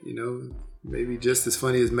funny. Maybe just as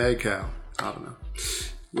funny as Mad Cow. I don't know.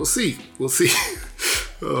 We'll see.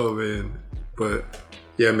 Oh man. But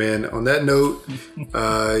yeah, man, on that note,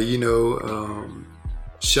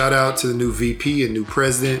 shout out to the new VP and new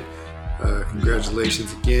president.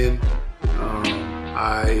 Congratulations again.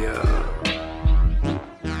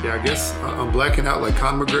 I guess I'm blacking out like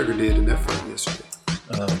Conor McGregor did in that fight yesterday.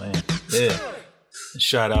 Oh man. Yeah.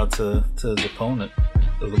 Shout out to his opponent,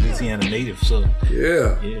 the Louisiana native. So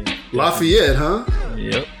yeah. Lafayette, huh?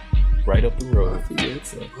 Yep. Right up the road. Lafayette.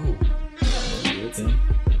 So.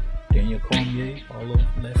 Daniel Cormier, all over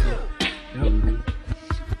Lafayette. Yep.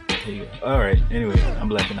 There you go. All right. Anyway, I'm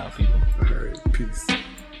blacking out, people. All right. Peace.